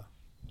ABBA?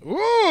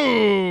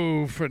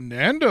 Ooh,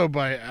 Fernando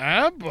by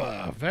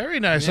ABBA. Very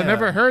nice. Yeah. I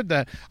never heard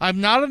that.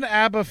 I'm not an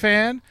ABBA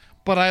fan,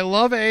 but I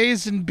love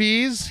A's and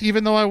B's,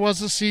 even though I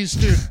was a C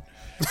student.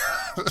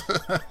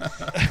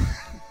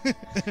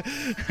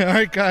 All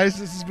right, guys,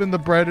 this has been The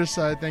Brighter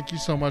Side. Thank you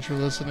so much for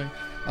listening.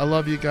 I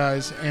love you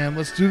guys, and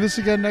let's do this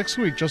again next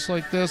week, just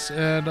like this,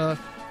 and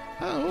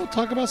we'll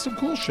talk about some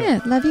cool shit.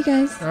 Yeah, love you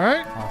guys. All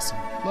right? Awesome.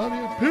 Love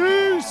you.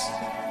 Peace.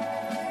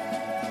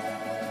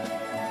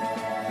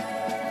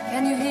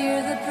 Can you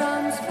hear the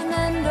drums,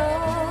 Fernando?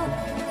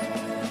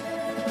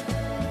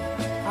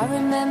 I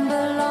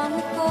remember long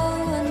ago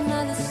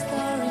another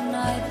starry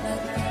night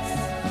like this.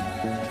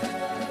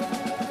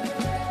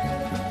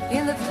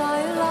 In the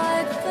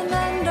firelight,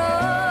 Fernando,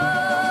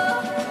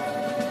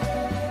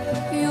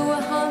 you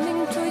were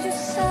humming to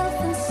yourself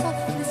and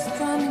softly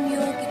strumming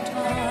your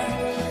guitar.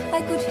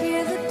 I could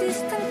hear the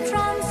distant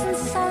drums and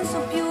sounds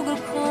of bugle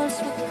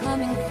calls were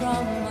coming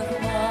from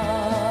afar.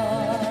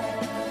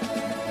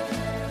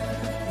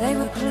 They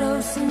were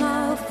close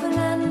now,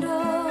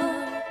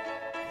 Fernando.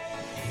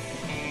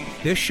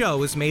 This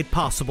show is made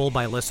possible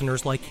by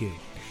listeners like you.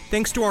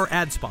 Thanks to our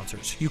ad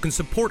sponsors, you can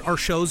support our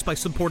shows by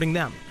supporting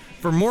them.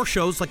 For more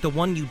shows like the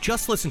one you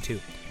just listened to,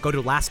 go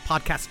to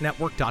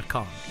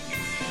lastpodcastnetwork.com.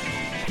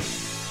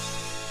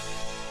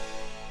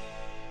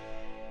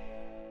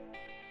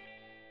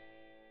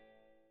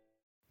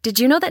 Did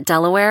you know that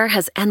Delaware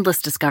has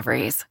endless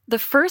discoveries? The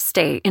first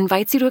state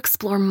invites you to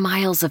explore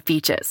miles of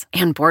beaches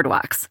and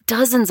boardwalks,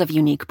 dozens of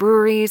unique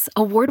breweries,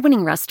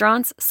 award-winning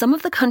restaurants, some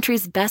of the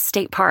country's best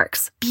state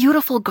parks,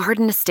 beautiful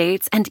garden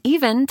estates, and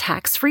even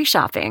tax-free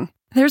shopping.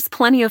 There's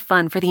plenty of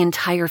fun for the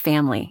entire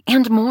family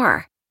and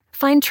more.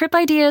 Find trip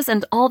ideas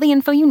and all the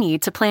info you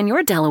need to plan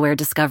your Delaware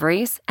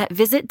discoveries at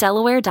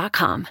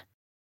visitdelaware.com.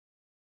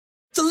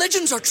 The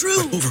legends are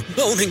true.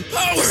 Overwhelming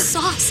power! The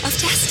sauce of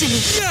destiny.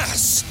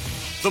 Yes!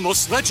 The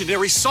most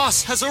legendary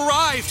sauce has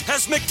arrived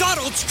as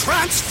McDonald's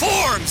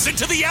transforms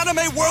into the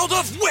anime world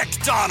of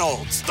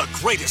WickDonald's. The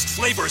greatest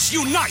flavors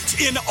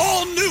unite in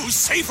all new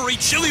savory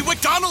chili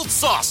McDonald's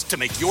sauce to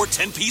make your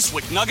 10-piece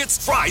Wick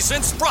Nuggets, fries,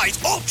 and Sprite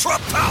ultra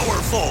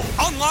powerful.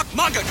 Unlock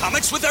manga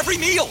comics with every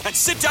meal and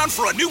sit down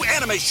for a new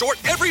anime short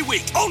every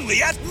week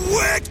only at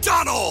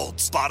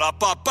WickDonald's.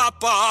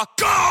 Ba-da-ba-ba-ba,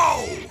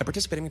 go! At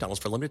participating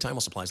McDonald's for a limited time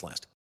while supplies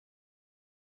last.